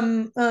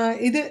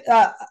இது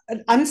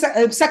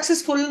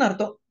சக்சஸ்ஃபுல்னு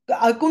அர்த்தம்.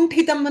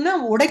 குண்டிதம்னா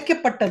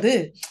உடைக்கப்பட்டது,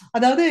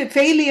 அதாவது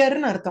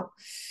ஃபெயிலியர்னு அர்த்தம்.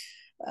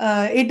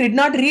 It did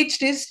not reach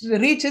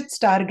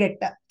it's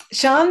target.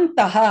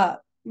 சாந்தஹா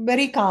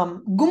very calm.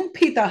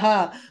 Gumpitaha,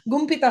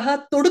 gumpitaha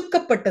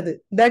தொடுக்கப்பட்டது,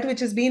 that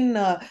which has been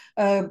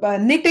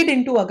knitted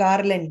into a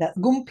garland.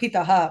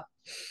 Gumpitaha.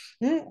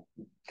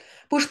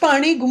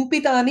 पुष्पाणि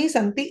गुम्पितानि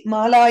सन्ति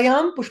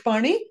मालायां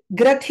पुष्पाणि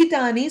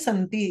ग्रथितानि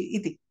सन्ति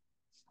इति.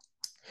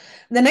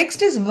 The next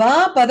is va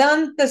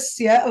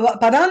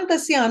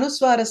padantasya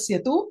anuswarasya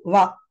tu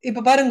va.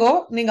 இப்ப பாருங்க,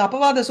 நீங்க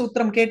அபவாத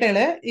சூத்திரம் கேட்டேல,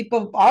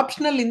 இப்ப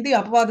ஆப்ஷனல் இந்தி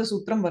அபவாத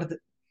சூத்திரம் வருது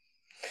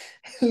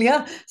இல்லையா?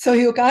 So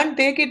you can't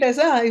take it as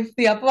if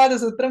the apavada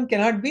sutram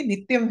cannot be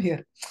nityam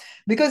here,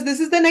 because this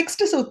is the next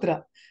sutra.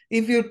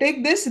 If you take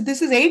this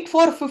is 8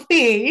 for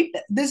 58,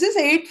 this is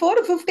 8 for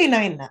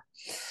 59.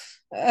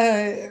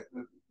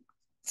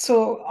 So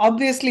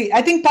obviously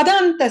I think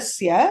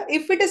padantasya,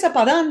 if it is a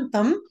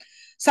padantam,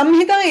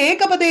 samhita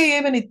ekapade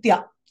eva nitya.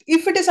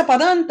 If it is a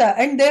padanta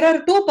and there are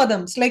two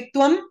padams like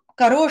tvam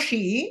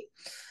karoshi,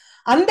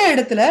 அந்த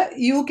இடத்துல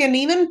you can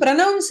even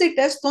pronounce it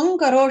as tvam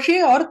karoshi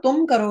or tvam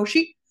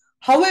karoshi,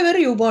 however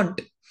you want.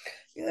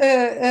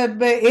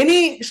 Any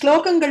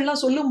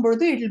ஸ்லோகங்கள்லாம் சொல்லும்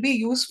பொழுது it will be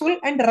useful.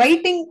 And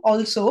writing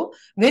also,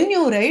 when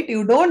you write,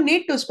 you don't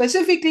need to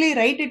specifically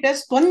write it as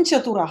tvam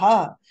chaturaha.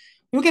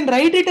 You can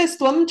write it as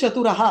tvam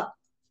chaturaha,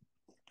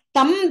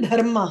 tam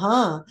dharmaha,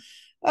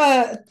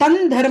 tan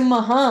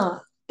dharmaha,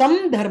 tam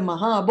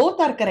dharmaha. Both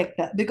are correct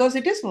because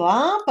it is va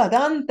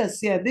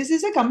padantasya. This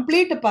is a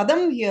complete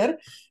padam here.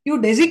 You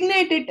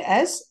designate it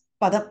as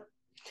padam.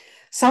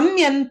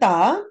 Samyanta,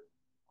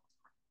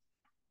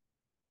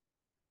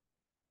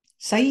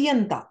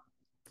 sayyanta.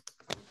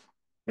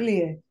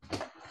 இல்லையே,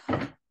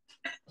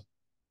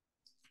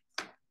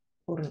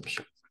 ஒரு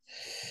நிமிஷம்.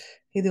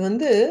 இது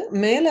வந்து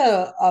மேல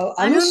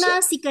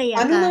அனுநாசிக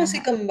யகாரம்.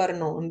 அனுநாசிகம்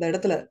வரணும் அந்த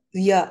இடத்துல.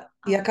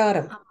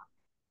 யகாரம்.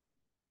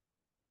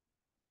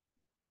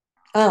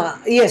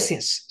 Yes,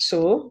 yes. So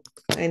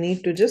I need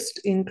to just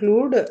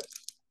include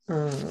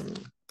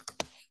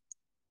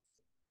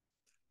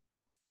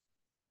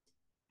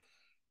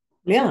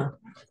yeah.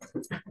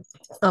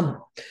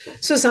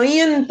 So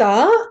Sanyanta,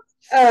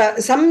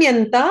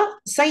 Samyanta,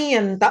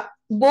 Sanyanta,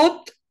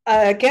 both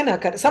can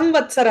occur.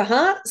 Samvatsaraha,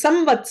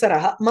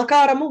 Samvatsaraha,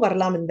 Makaramu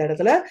வரலாம் இந்த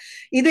இடத்துல.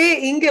 இதே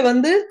இங்க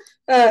வந்து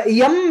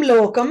யம்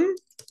லோகம்,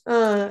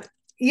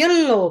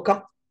 யன்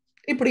லோகம்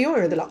இப்படியும்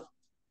எழுதலாம்.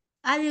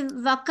 அது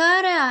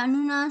வகார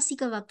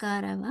அனுநாசிக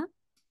வகாரவா?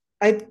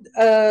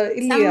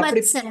 இல்லையே,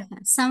 அப்படி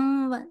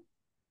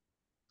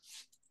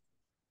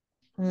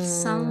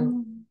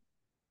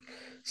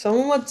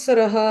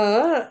சம்வத்சரஹா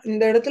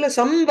இந்த இடத்துல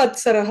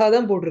சம்வத்சரஹா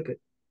தான் போட்டிருக்கு.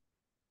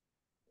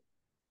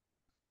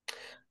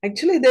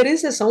 ஆக்சுவலி there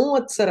is a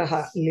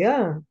சம்வத்சரஹா இல்லையா?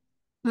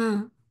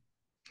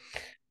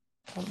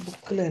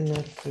 புக்ல என்ன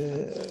இருக்கு?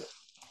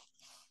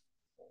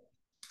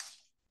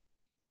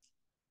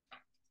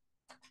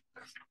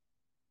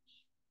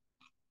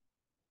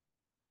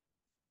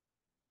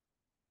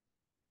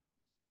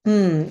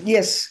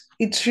 Yes,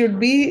 it should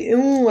be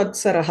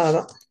vatsaraha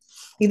தான்.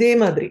 இதே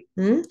மாதிரி.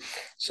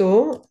 So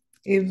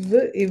if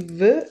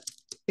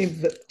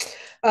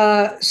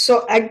so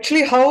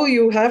actually how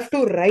you have to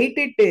write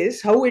it is,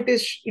 how it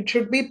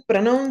should be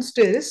pronounced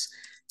is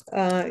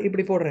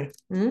இப்படி போடுறேன்.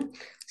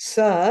 ச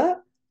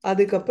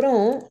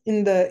அதுக்கப்புறம்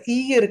இந்த ஈ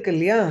இருக்கு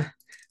இல்லையா,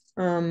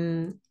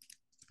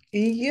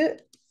 ஈ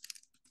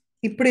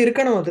இப்படி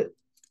இருக்கணும் அது.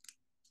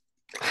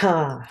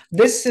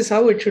 This is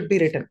how it should be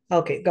written.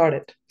 Okay, got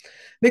it.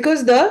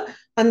 Because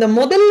அந்த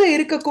முதல்ல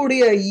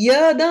இருக்கக்கூடிய ய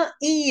தான்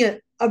ஈ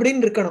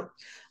அப்படின்னு இருக்கணும்.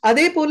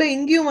 அதே போல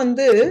இங்கேயும்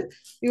வந்து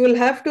you will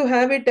have to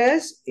have it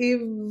as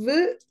if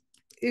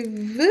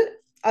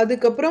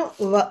அதுக்கப்புறம்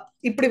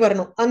இப்படி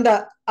வரணும்.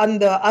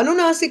 அந்த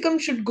அனுநாசிகம்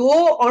should go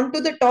onto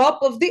the top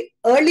of the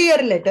earlier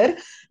letter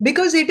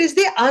because it is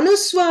the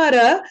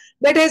anuswara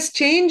that has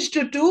changed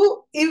to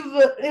if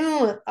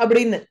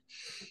அப்படின்னு.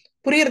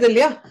 புரியுறது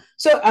இல்லையா?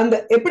 சோ அந்த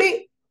எப்படி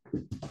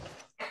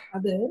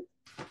அது,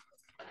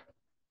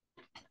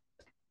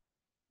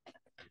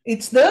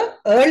 it's the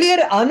earlier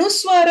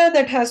anuswara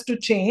that has to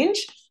change,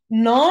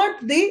 not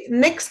the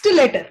next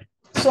letter.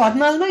 So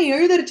அதனால தான்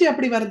எழுதிருச்சு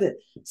அப்படி வருது.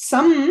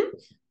 சம்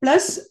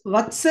பிளஸ்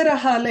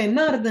வத்சரஹால என்ன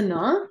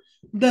ஆகுதுன்னா,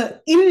 the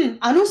im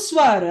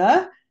anuswara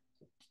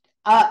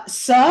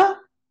ச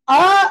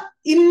அ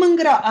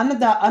இம்ங்கிற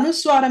அந்த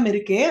அனுஸ்வாரம்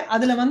இருக்கே,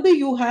 அதுல வந்து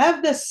you have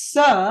the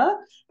sa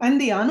and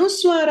the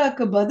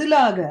anuswaraக்கு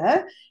பதிலாக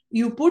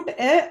you put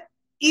a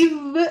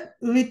iv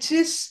which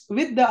is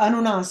with the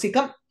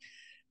anunasikam.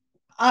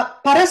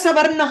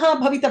 परसवर्णः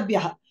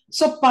भवितव्यः.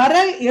 So पर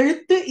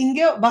எழுத்து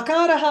இங்கே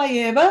வகாரः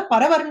एव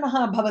परवर्णः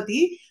भवति.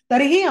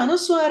 तर्हि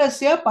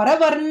अनुस्वारस्य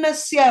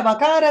परवर्णस्य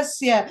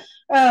वकारस्य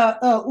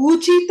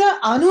उचित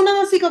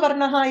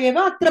अनुनासिकवर्णः एव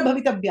अत्र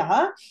भवितव्यः.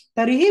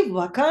 तर्हि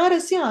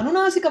वकारस्य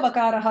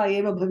अनुनासिकवकारः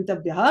एव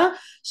भवितव्यः.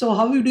 So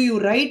how do you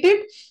write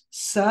it?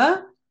 स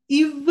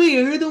இவ்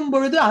எழுதும்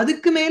பொழுது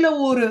அதுக்கு மேல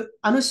ஒரு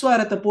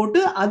அனுஸ்வாரத்தை போட்டு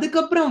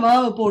அதுக்கப்புறம்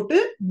வாவை போட்டு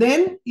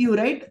then you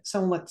write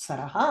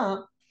சம்வத்சரஹா.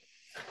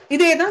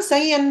 இதேதான்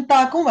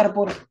சையந்தாக்கும்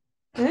வரப்போறது.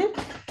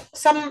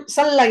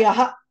 சல்லயா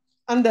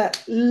அந்த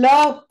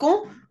லாக்கும்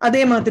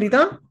அதே மாதிரி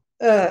தான்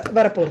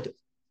வரப்போறது.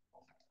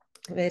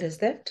 Where is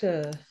that?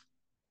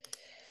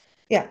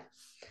 Yeah.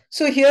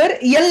 So here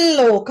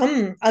yallokam.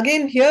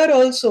 Again here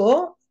also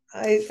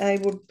I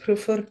would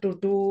prefer to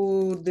do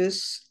this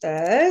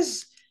as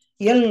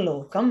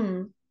yallokam.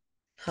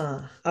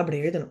 அப்படி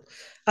எழுதணும்.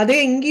 அதே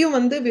இங்கேயும்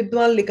வந்து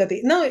வித்வான் லிகதி.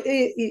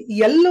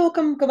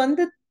 yallokamக்கு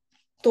வந்து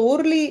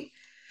தோர்லி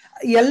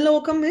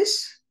yallokam is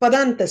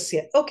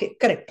padantasya. Okay,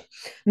 correct.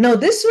 Now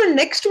this one,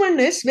 next one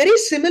is very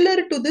similar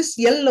to this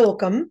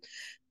yallokam.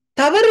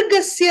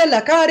 Tavargasya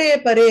lakare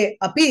pare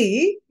api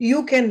you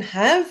can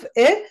have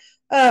a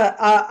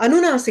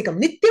anunasikam,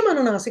 nityam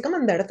anunasikam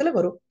அந்த இடத்துல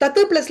வரும்.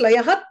 தத்து plus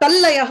layaha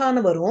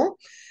tallayahaன்னு வரும்.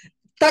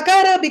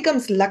 takara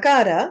becomes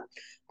lakara,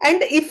 and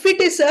if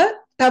it is a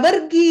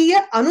tavargiya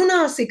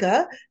anunasika,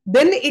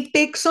 then it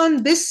takes on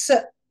this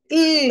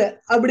il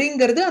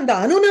அப்படிங்கிறது அந்த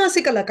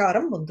அனுநாசிக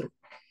லகாரம் வந்துரும்.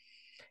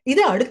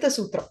 இது அடுத்த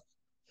சூத்திரம்.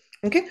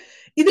 ஓகே,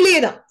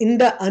 இதுலயேதான்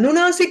இந்த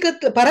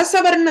அனுநாசிக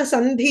பரசவர்ண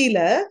சந்தியில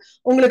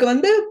உங்களுக்கு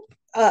வந்து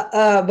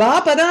வா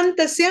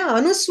பதாந்தஸ்ய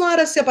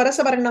அனுஸ்வாரஸ்ய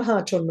பரசவர்ணஹா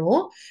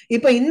சொன்னோம்.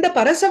 இப்ப இந்த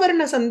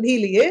பரசவர்ண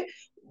சந்தியிலேயே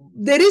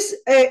there is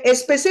a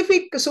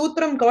specific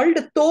சூத்திரம் called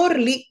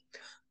தோர்லி.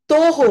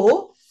 தோஹோ,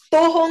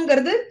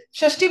 தோஹோங்கிறது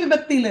ஷஷ்டி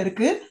விபக்தியில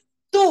இருக்கு.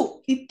 தூ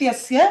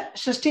இத்தியஸ்ய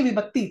ஷஷ்டி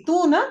விபக்தி.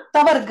 தூனா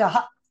தவர்கஹ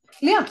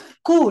இல்லையா?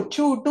 கு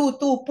சு டு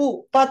து பு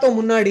பார்த்தோம்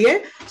முன்னாடியே.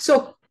 சோ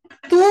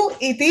தூ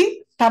இதி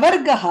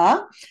தவர்கஹ,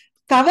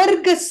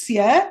 தவர்கஸ்ய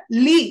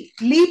லீ,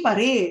 லீ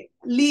பரே,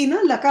 லீனா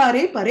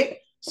லகாரே பரே.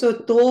 சோ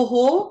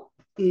தோஹோ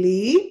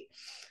லீ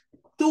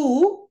தூ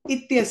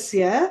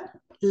இத்தியஸ்ய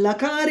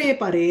லகாரே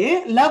பரே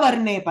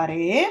லவர்ணே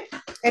பரே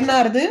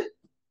என்னாருது?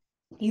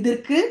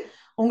 இதற்கு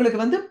உங்களுக்கு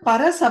வந்து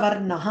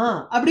பரசவர்ணஹா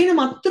அப்படின்னு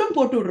மாத்திரம்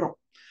போட்டு விடுறோம்.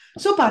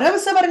 சோ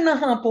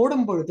பரசவர்ணஹா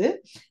போடும் பொழுது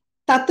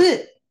தத்து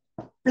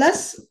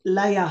பிளஸ்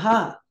லயஹா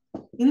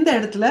இந்த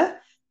இடத்துல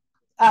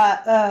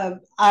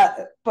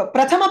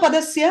பிரதம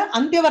பதஸ்ய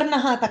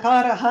அந்தியவர்ணஹா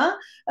தகாரஹா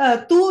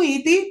தூ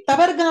இதி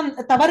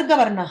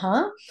தவர்கவர்ணஹா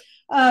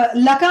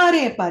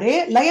लकारे परे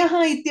लयः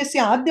इत्यस्य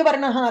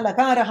आद्यवर्णः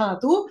लकारः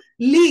तु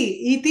लि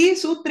इति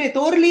सूत्रे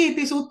तोर्लि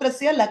इति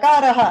सूत्रस्य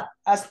लकारः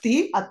अस्ति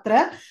अत्र,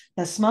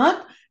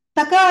 तस्मात्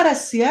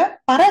तकारस्य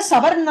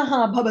परसवर्णः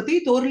भवति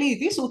तोर्लि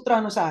इति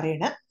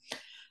सूत्रानुसारेण.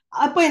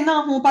 அப்ப என்ன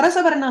ஆகும்?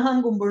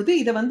 பரசவர்ணஹாங்கும் பொழுது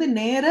இதை வந்து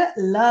நேர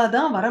ல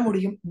தான் வர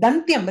முடியும்.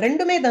 தந்தியம்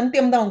ரெண்டுமே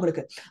தந்தியம் தான்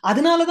உங்களுக்கு.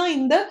 அதனாலதான்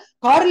இந்த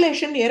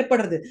காரிலேஷன்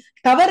ஏற்படுறது.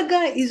 தவர்க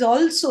இஸ்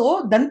ஆல்சோ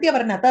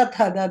தந்தியவர்ண த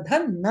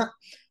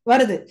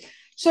வருது.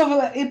 So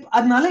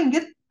அதனால இங்க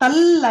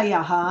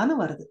தல்லயஹான்னு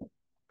வருது.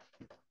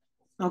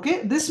 Okay,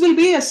 this will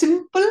be a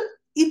simple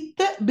it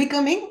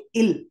becoming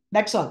ill,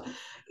 that's all.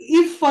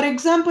 If for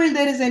example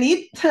there is an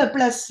it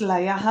plus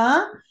layaha,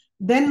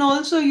 then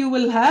also you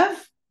will have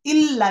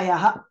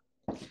illayaha.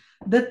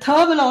 The tha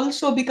will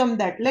also become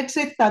that. Let's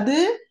say tad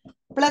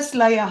plus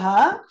layaha,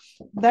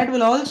 that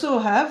will also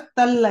have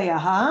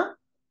tallayaha.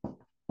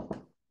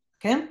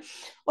 Okay,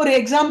 ஒரு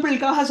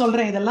எக்ஸாம்பிளுக்காக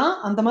சொல்றேன். இதெல்லாம்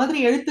அந்த மாதிரி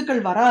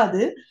எழுத்துக்கள்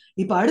வராது.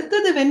 இப்ப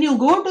அடுத்தது when you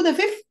go to the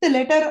fifth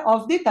letter of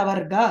the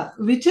tavarga,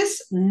 which is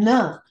na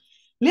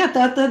இல்லையா?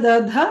 தத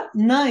தத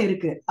ந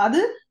இருக்கு. அது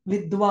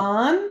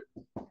வித்வான்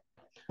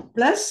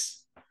plus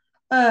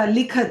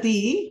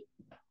லிகதி.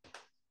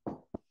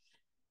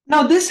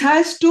 Now this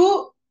has to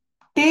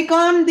take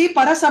on the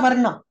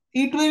parasavarna.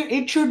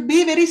 It should be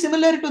very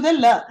similar to the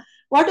la.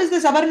 What is the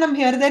savarnam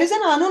here? There is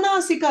an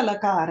anunasika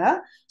lakara.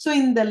 So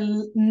in the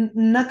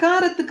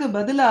நகாரத்துக்கு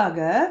பதிலாக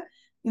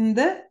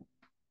இந்த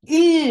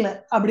இல்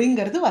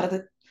அப்படிங்கிறது வருது.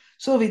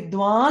 சோ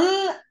வித்வான்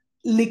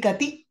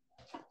லிகதி.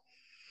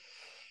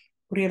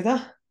 புரியுறதா?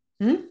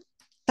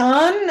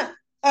 தான்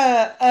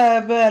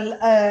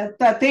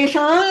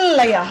தேஷான்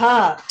லயஹா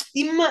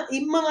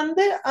இம்ம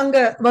வந்து அங்க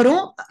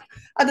வரும்.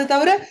 அது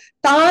தவிர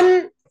தான்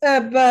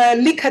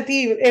லிகதி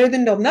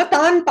எழுதுண்டோம்னா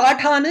தான்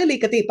பாட்டானு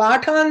லிகதி,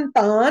 பாட்டான்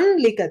தான்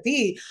லிகதி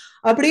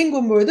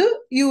அப்படிங்கும்போது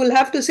you will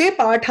have to say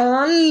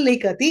பாட்டான்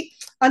லிகதி.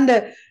 அந்த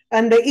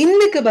அந்த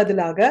இன்னுக்கு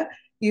பதிலாக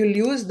you will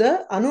use the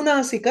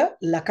anunasika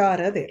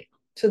lakara there.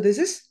 So this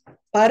is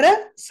para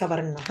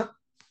savarnaha.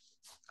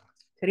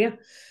 சரியா?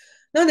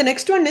 Now the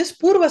next one is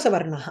purva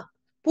savarnaha.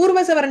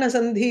 Purva savarna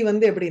sandhi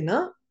வந்து எப்படின்னா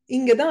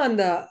இங்கதான்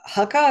அந்த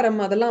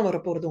ஹகாரம் அதெல்லாம் வர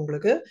போறது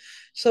உங்களுக்கு.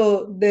 So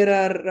there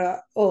are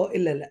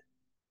இல்ல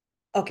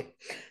okay.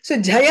 So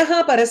ஜயஹா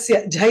பரஸ்ய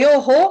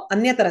ஜயோஹோ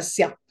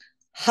அந்யதரஸ்ய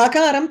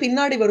ஹகாரம்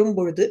பின்னாடி வரும்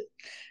பொழுது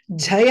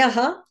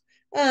ஜயஹா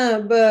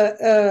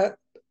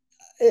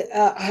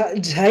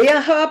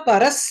ஜயஹா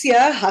பரஸ்ய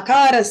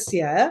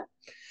ஹகாரஸ்ய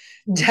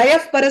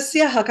ஜயஃப்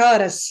பரஸ்ய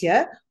ஹகாரஸ்ய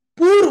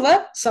பூர்வ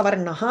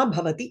சவர்ணஹா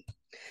பவதி.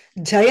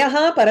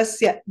 ஜயஹா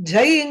பரஸ்ய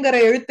ஜய்ங்கிற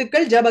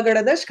எழுத்துக்கள்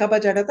ஜபகடத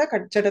ஸ்கபஜடத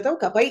கட்சடத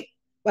கபை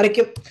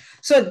வரைக்கும்.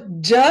 சோ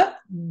ஜ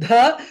த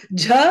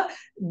ஜ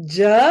ஜ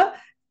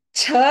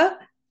ச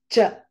ச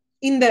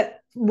இந்த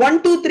 1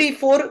 2 3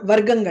 4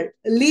 வர்க்கங்கள்.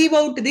 Leave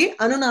out the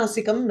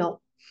anunasikam now.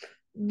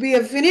 We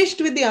have finished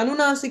with the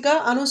anunasika,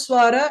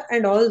 anuswara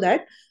and all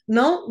that.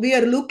 Now we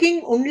are looking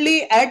only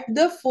at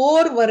the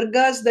 4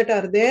 vargas that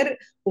are there.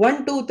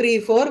 1 2 3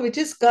 4, which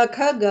is ka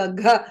kha ga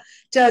gha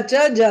cha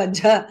cha ja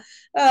ja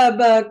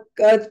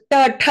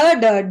ta tha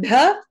da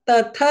dha ta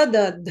tha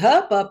da dha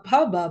pa pha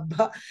ba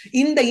bha.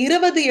 இந்த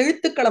 20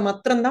 எழுத்துக்களை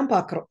மாத்திரம் தான்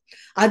பார்க்கிறோம்.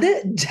 அது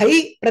ஜை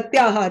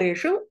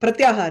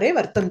பிரத்யாஹாரே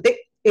வர்த்தந்தே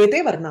एते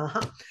वर्णाः.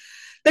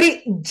 तर्हि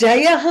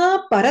जयः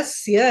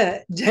परस्य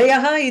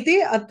जयः इति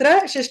अत्र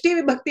षष्ठी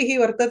विभक्तिः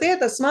वर्तते.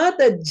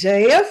 तस्मात्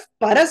जयः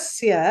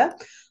परस्य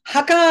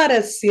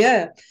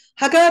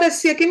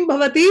हकारस्य किं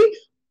भवति?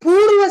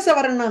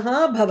 पूर्वसवर्णः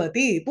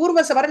भवति.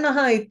 पूर्वसवर्णः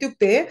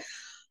इत्युक्ते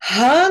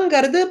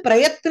हांगर्द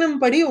प्रयत्नं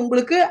पडी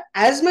उंगलुक्कु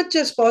as much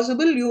as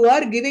possible you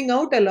are giving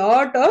out a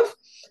lot of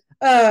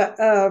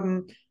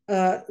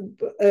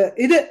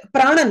இது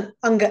பிராணன்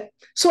அங்க.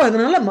 சோ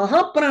அதனால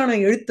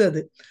மகாபிராணம்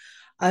எழுத்தது.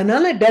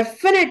 அதனால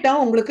டெஃபினட்டா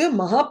உங்களுக்கு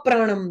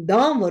மகாபிராணம்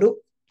தான் வரும்.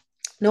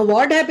 Now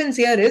what happens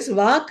here is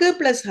வாக்கு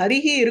plus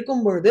ஹரிஹி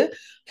இருக்கும் பொழுது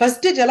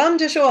ஃபர்ஸ்ட் ஜலாம்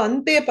ஜஷோ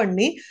அந்தே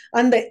பண்ணி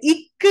அந்த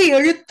இக்கு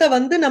எழுத்த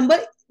வந்து நம்ம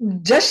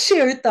ஜஷ்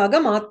எழுத்தாக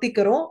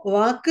மாத்திக்கிறோம்.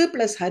 வாக்கு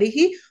பிளஸ்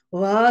ஹரிஹி,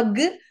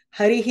 வாகு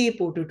ஹரிஹி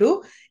போட்டுட்டு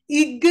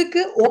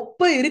இக்குக்கு ஒப்ப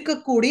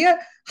இருக்கக்கூடிய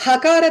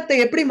ஹகாரத்தை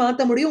எப்படி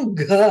மாத்த முடியும்?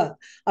 க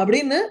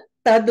அப்படின்னு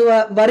தத்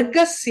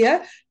வர்க்கஸ்ய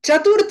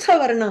சதுர்த்த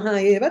வர்ணஹ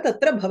ஏவ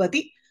தத்ர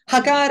பவதி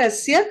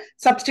ஹகாரஸ்ய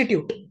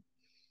சப்ஸ்டிடியூட்.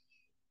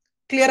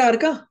 கிளியரா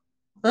இருக்கா?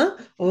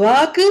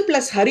 வாக்கு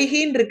பிளஸ்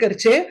ஹரிஹின்னு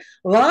இருக்கறச்சு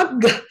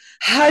வாக்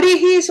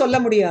ஹரிஹி சொல்ல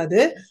முடியாது.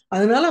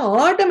 அதனால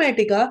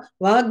ஆட்டோமேட்டிக்கா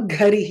வாக்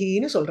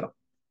ஹரிஹின்னு சொல்றோம்.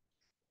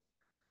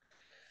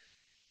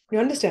 You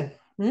understand?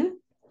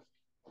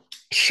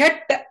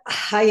 ஷட்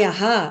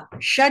ஹயஹா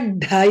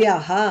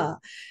ஷட்ஹயஹா.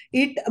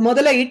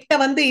 முதல்ல இட்ட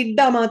வந்து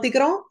இட்டா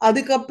மாத்திக்கிறோம்.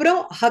 அதுக்கப்புறம்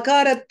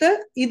ஹகாரத்தை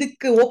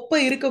இதுக்கு ஒப்ப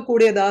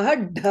இருக்கக்கூடியதாக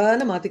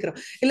டன்னு மாத்திக்கிறோம்.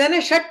 இல்லைன்னா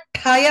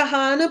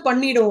ஷட்ஹயஹான்னு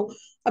பண்ணிடும்.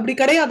 அப்படி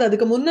கிடையாது.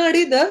 அதுக்கு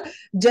முன்னாடி த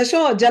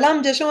ஜஷோ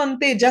ஜலாம் ஜஷோ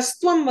அந்த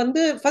ஜஸ்துவம்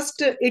வந்து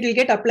first it will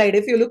get applied.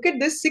 If you look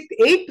at this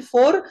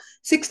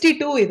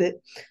 8:4:62 இது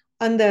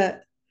அந்த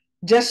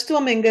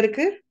ஜஸ்துவம் எங்க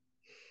இருக்கு?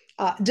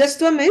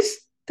 ஜஸ்துவம் இஸ்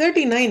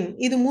 39.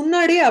 இது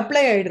முன்னாடியே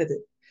அப்ளை ஆயிடுறது.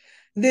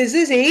 This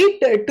is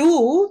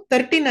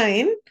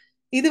 8:2:39.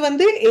 இது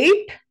வந்து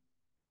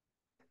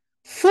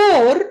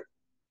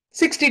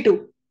 8:4:62.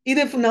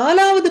 இது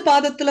நாலாவது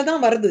பாதத்துல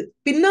தான் வருது.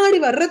 பின்னாடி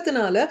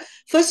வர்றதுனால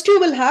first you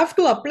will have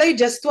to apply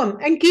justvam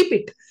and keep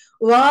it.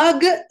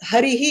 Walk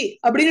ஹரிஹி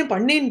அப்படின்னு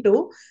பண்ணிட்டு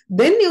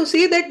then you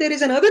see that there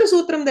is another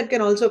sutram that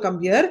can also come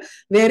here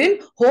wherein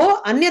ho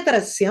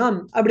anyatarasyam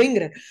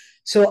அப்படிங்கிற.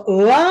 So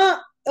வா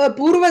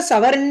பூர்வ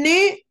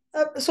சவர்ணே,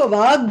 சோ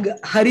வாக்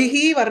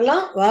ஹரிஹி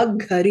வரலாம்,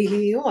 வாக்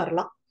ஹரிஹியும்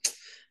வரலாம்.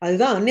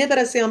 அதுதான்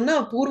அந்நியதரஸ்யம்னா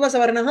பூர்வ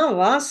savarna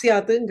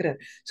வாசியாத்துங்கிற.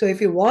 So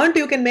if you want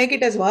you can make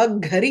it as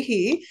walk ஹரிஹி,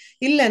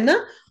 இல்லைன்னா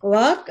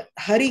வாக்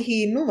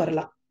ஹரிஹின்னு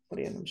வரலாம்.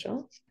 ஒரு நிமிஷம்.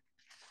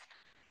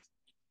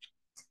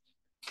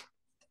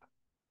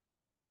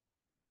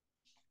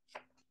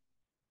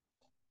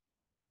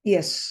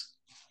 எஸ்,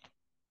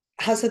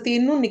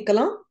 ஹசத்தின்னு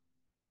நிக்கலாம்.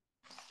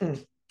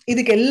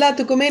 இதுக்கு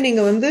எல்லாத்துக்குமே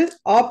நீங்க வந்து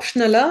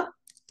ஆப்ஷனலா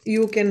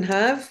யூ கேன்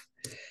ஹாவ்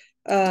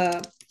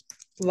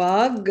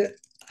வாக்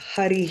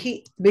ஹரிஹி.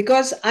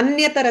 பிகாஸ்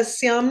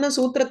அந்நியதரஸ்யாம்னு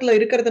சூத்திரத்துல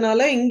இருக்கிறதுனால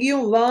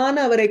இங்கேயும் வான்னு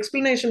அவர்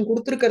explanation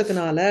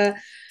கொடுத்துருக்கிறதுனால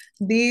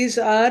these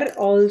are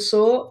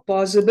also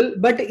possible.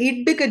 But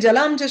இட்டுக்கு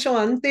ஜலாம் ஜஷம்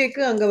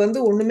அந்தேக்கு அங்க வந்து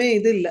ஒண்ணுமே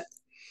இது இல்லை,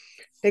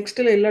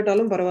 டெக்ஸ்ட்ல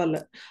இல்லாட்டாலும் பரவாயில்ல.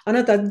 ஆனா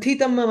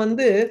தத்திதம்ம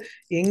வந்து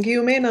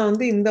எங்கேயுமே நான்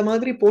வந்து இந்த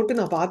மாதிரி போட்டு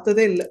நான்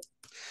பார்த்ததே இல்லை.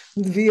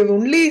 We have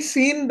only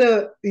seen the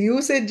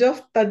usage of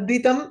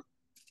தத்திதம்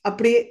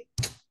அப்படியே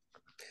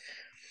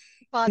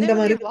இந்த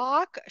மாதிரி.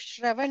 வாக்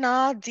ஸ்ரவணா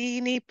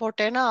ஜீனி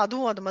போட்டேன்னா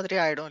அதுவும் அது மாதிரி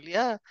ஆயிடும்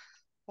இல்லையா?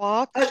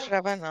 வாக்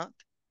ஸ்ரவணா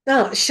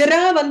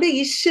ஷரா வந்து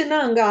இஷ்னா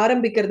அங்க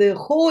ஆரம்பிக்கிறது,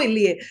 ஹோ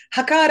இல்லையே,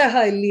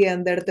 ஹகாரஹா இல்லையே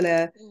அந்த இடத்துல.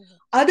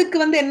 அதுக்கு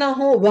வந்து என்ன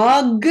ஆகும்?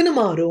 வாக்குன்னு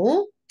மாறும்.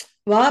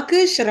 வாக்கு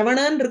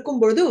ஸ்ரவணன்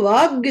இருக்கும் பொழுது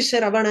வாக்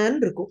ஸ்ரவணன்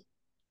இருக்கும்.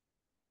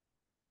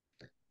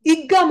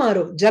 இக்கா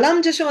மாறும். ஜலாம்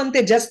ஜஷம் அந்த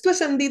ஜஸ்துவ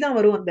சந்தி தான்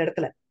வரும் அந்த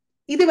இடத்துல.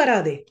 இது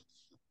வராதே.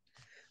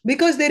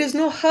 Because there is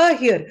no ha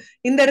here.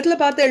 இந்த இடத்துல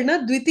பார்த்தேன்னா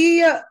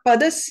த்விதீய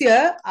பதஸ்ய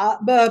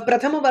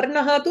பிரதம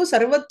வர்ணஹா து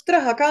சர்வத்ர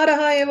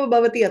ஹகாரஹா ஏவ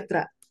பவதி அத்ர.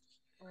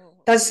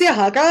 தஸ்ய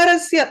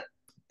ஹகாரஸ்ய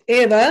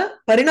ஏவ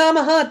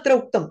பரிணாமஹ அத்ர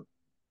உக்தம்.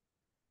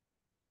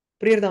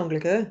 புரியுதா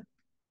உங்களுக்கு?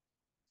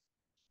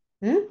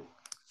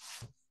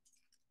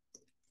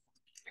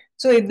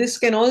 So this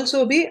can also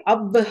be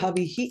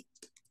abhavihi.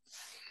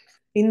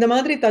 இந்த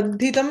மாதிரி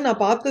தத்திதம்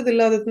நான் பார்த்தது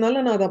இல்லாததுனால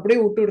நான் அதை அப்படியே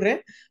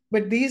விட்டுடுறேன்.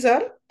 But these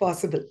are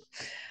possible.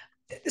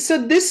 So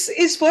this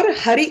is for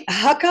hari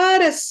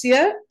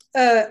hakarasya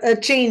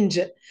change.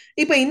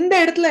 இப்ப இந்த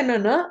இடத்துல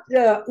என்னன்னா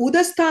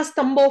உதஸ்தா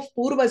ஸ்தம்போ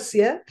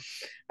பூர்வஸ்ய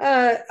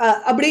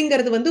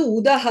அப்படிங்கிறது வந்து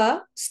உதஹா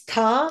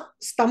ஸ்தா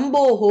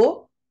ஸ்தம்போஹோ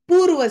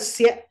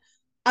பூர்வஸ்ய.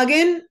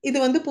 அகைன் இது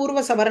வந்து பூர்வ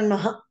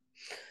சவர்ணஹா.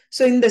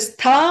 So இந்த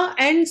ஸ்தா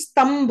அண்ட்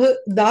ஸ்தம்பு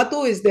தாத்து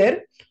இஸ் தேர்.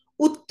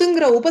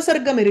 உத்துங்கிற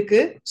உபசர்க்கம் இருக்கு.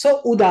 சோ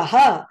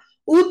உதஹா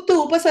உத்து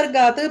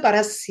உபசர்காத்து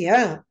பரஸ்ய.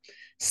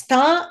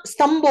 ஸ்தா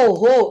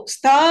ஸ்தம்போஹோ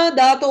ஸ்தா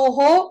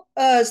தாத்தோஹோ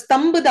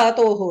ஸ்தம்பு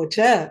தாத்தோஹோ ச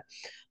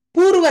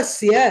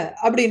பூர்வஸ்ய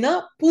அப்படின்னா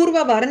பூர்வ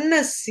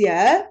வர்ணஸ்ய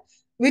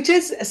which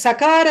is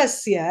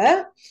சகாரஸ்ய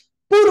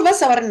பூர்வ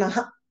சவர்ணஹ.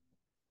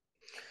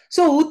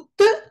 சோ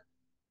உத்து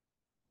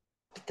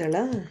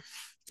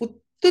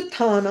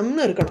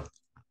உத்துதானம்னு இருக்கணும்,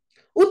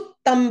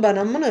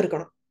 உத்தம்பனம்னு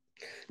இருக்கணும்.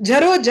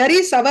 ஜரோ zari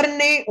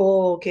சவர்ணே.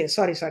 Okay,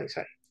 sorry.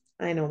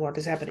 I know what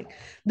is happening.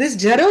 This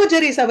jaro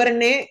jari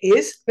savarne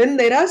is when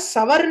there are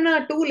savarna,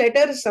 2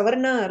 letters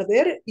savarna are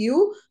there, you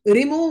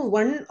remove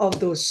one of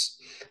those.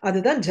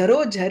 அதுதான் ஜரோ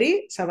ஜரி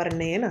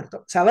சவர்ணேன்னு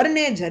அர்த்தம்.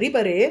 சவர்ணே ஜரி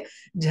பரே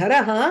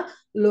ஜரஹா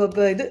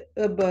இது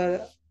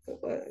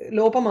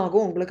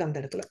லோபமாகும் உங்களுக்கு அந்த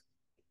இடத்துல.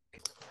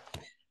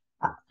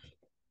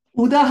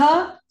 உதஹா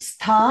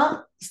ஸ்தா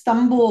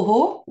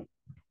ஸ்தம்போஹோ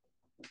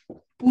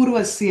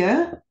பூர்வஸ்ய.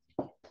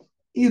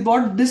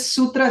 What this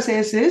sutra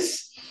says is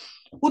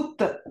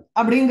உத்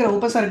அப்படிங்கிற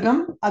உபசர்க்கம்,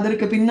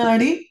 அதற்கு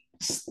பின்னாடி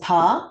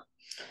ஸ்தா,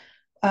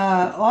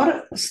 ஆர்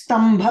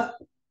ஸ்தம்ப.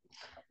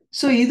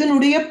 ஸோ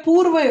இதனுடைய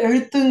பூர்வ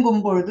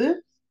எழுத்துங்கும் பொழுது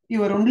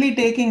you are only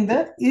taking the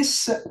is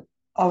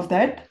of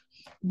that.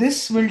 This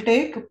will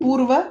take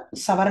purva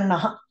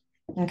savarnaha.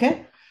 Okay,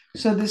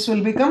 so this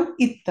will become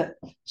it.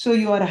 So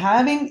you are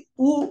having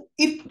u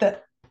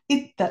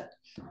it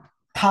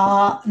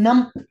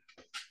thanam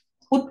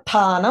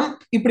உத்தானம்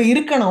இப்படி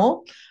இருக்கணும்.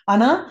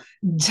 ஆனா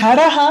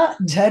ஜரஹா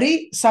ஜரி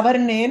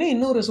சவர்ணேன்னு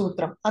இன்னொரு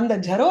சூத்திரம். அந்த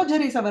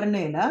ஜரோஜரி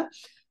சவர்ணேல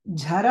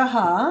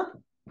ஜரஹா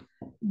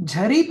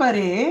ஜரி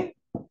பரே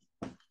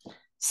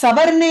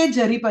சவர்ணே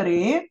ஜரி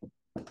பரே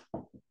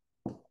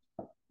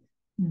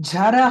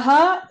ஜரஹா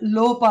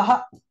லோபஹா.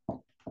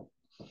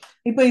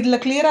 இப்ப இதுல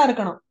கிளியரா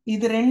இருக்கணும்.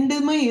 இது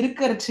ரெண்டுமே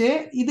இருக்கறச்சு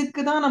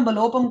இதுக்குதான் நம்ம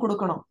லோபம்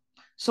கொடுக்கணும்.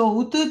 சோ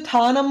உத்து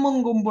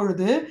தானம்ங்கும்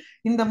பொழுது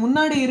இந்த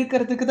முன்னாடி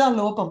இருக்கிறதுக்கு தான்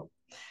லோபம்,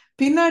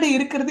 பின்னாடி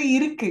இருக்கிறது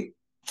இருக்கு.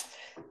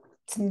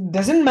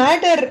 Doesn't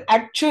matter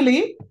actually,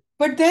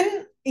 but then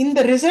in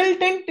the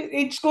resultant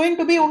it's going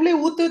to be only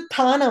உத்து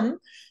தானம்.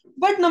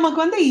 பட் நமக்கு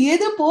வந்து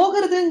எது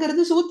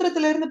போகிறதுங்கிறது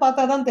சூத்திரத்துல இருந்து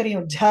பார்த்தாதான்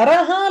தெரியும்.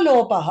 ஜரஹா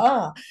லோபஹா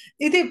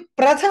இது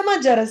பிரதம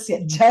ஜரஸ்ய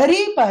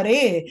ஜரி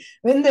பரே.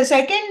 when the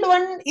second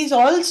one is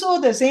also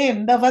the same,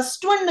 the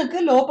first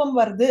one-க்கு லோபம்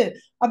வருது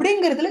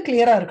அப்படிங்கிறதுல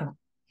கிளியரா இருக்கணும்.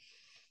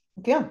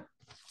 ஓகே,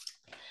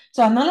 சோ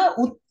அதனால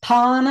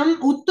உத்தானம்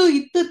உத்து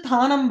இத்து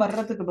தானம்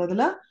வர்றதுக்கு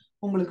பதிலா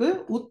உங்களுக்கு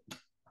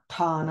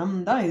உத்தானம்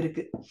தான்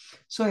இருக்கு.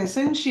 சோ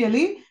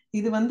எசென்ஷியலி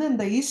இது வந்து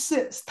இந்த இஸ்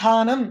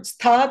ஸ்தானம்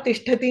ஸ்தா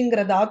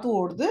திஷ்டதிங்கிற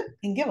தாத்துவோடு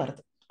இங்க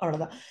வருது.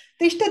 அவ்வளவுதான்.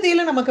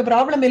 திஷ்டதியில நமக்கு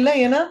ப்ராப்ளம் இல்லை,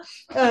 ஏன்னா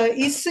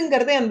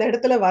இஸ்ங்கிறதே அந்த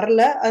இடத்துல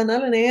வரல.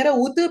 அதனால நேர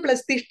உத்து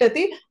பிளஸ்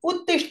திஷ்டதி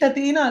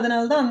உத்திஷ்டத்தின்னு,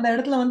 அதனாலதான் அந்த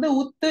இடத்துல வந்து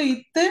உத்து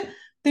இத்து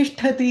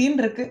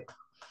திஷ்டத்தின்னு இருக்கு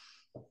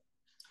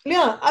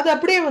இல்லையா. அது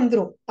அப்படியே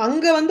வந்துரும்.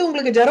 அங்க வந்து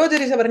உங்களுக்கு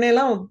ஜரோஜரி சவர்ணே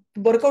எல்லாம்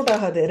ஒர்க் அவுட்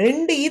ஆகாது.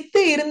 ரெண்டு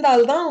இத்து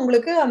இருந்தால்தான்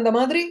உங்களுக்கு அந்த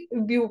மாதிரி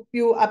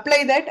you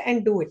apply that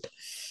and do it.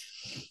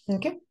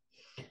 Okay,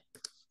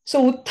 so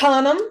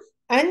உத்தானம்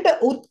and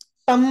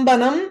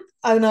உத்தம்பனம்.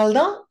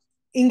 அதனால்தான்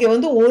இங்க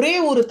வந்து ஒரே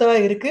ஒரு த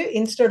இருக்கு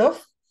instead of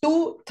two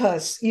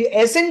thas.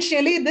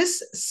 Essentially this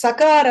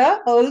sakara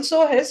also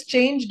has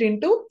changed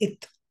into it.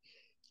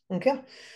 Okay.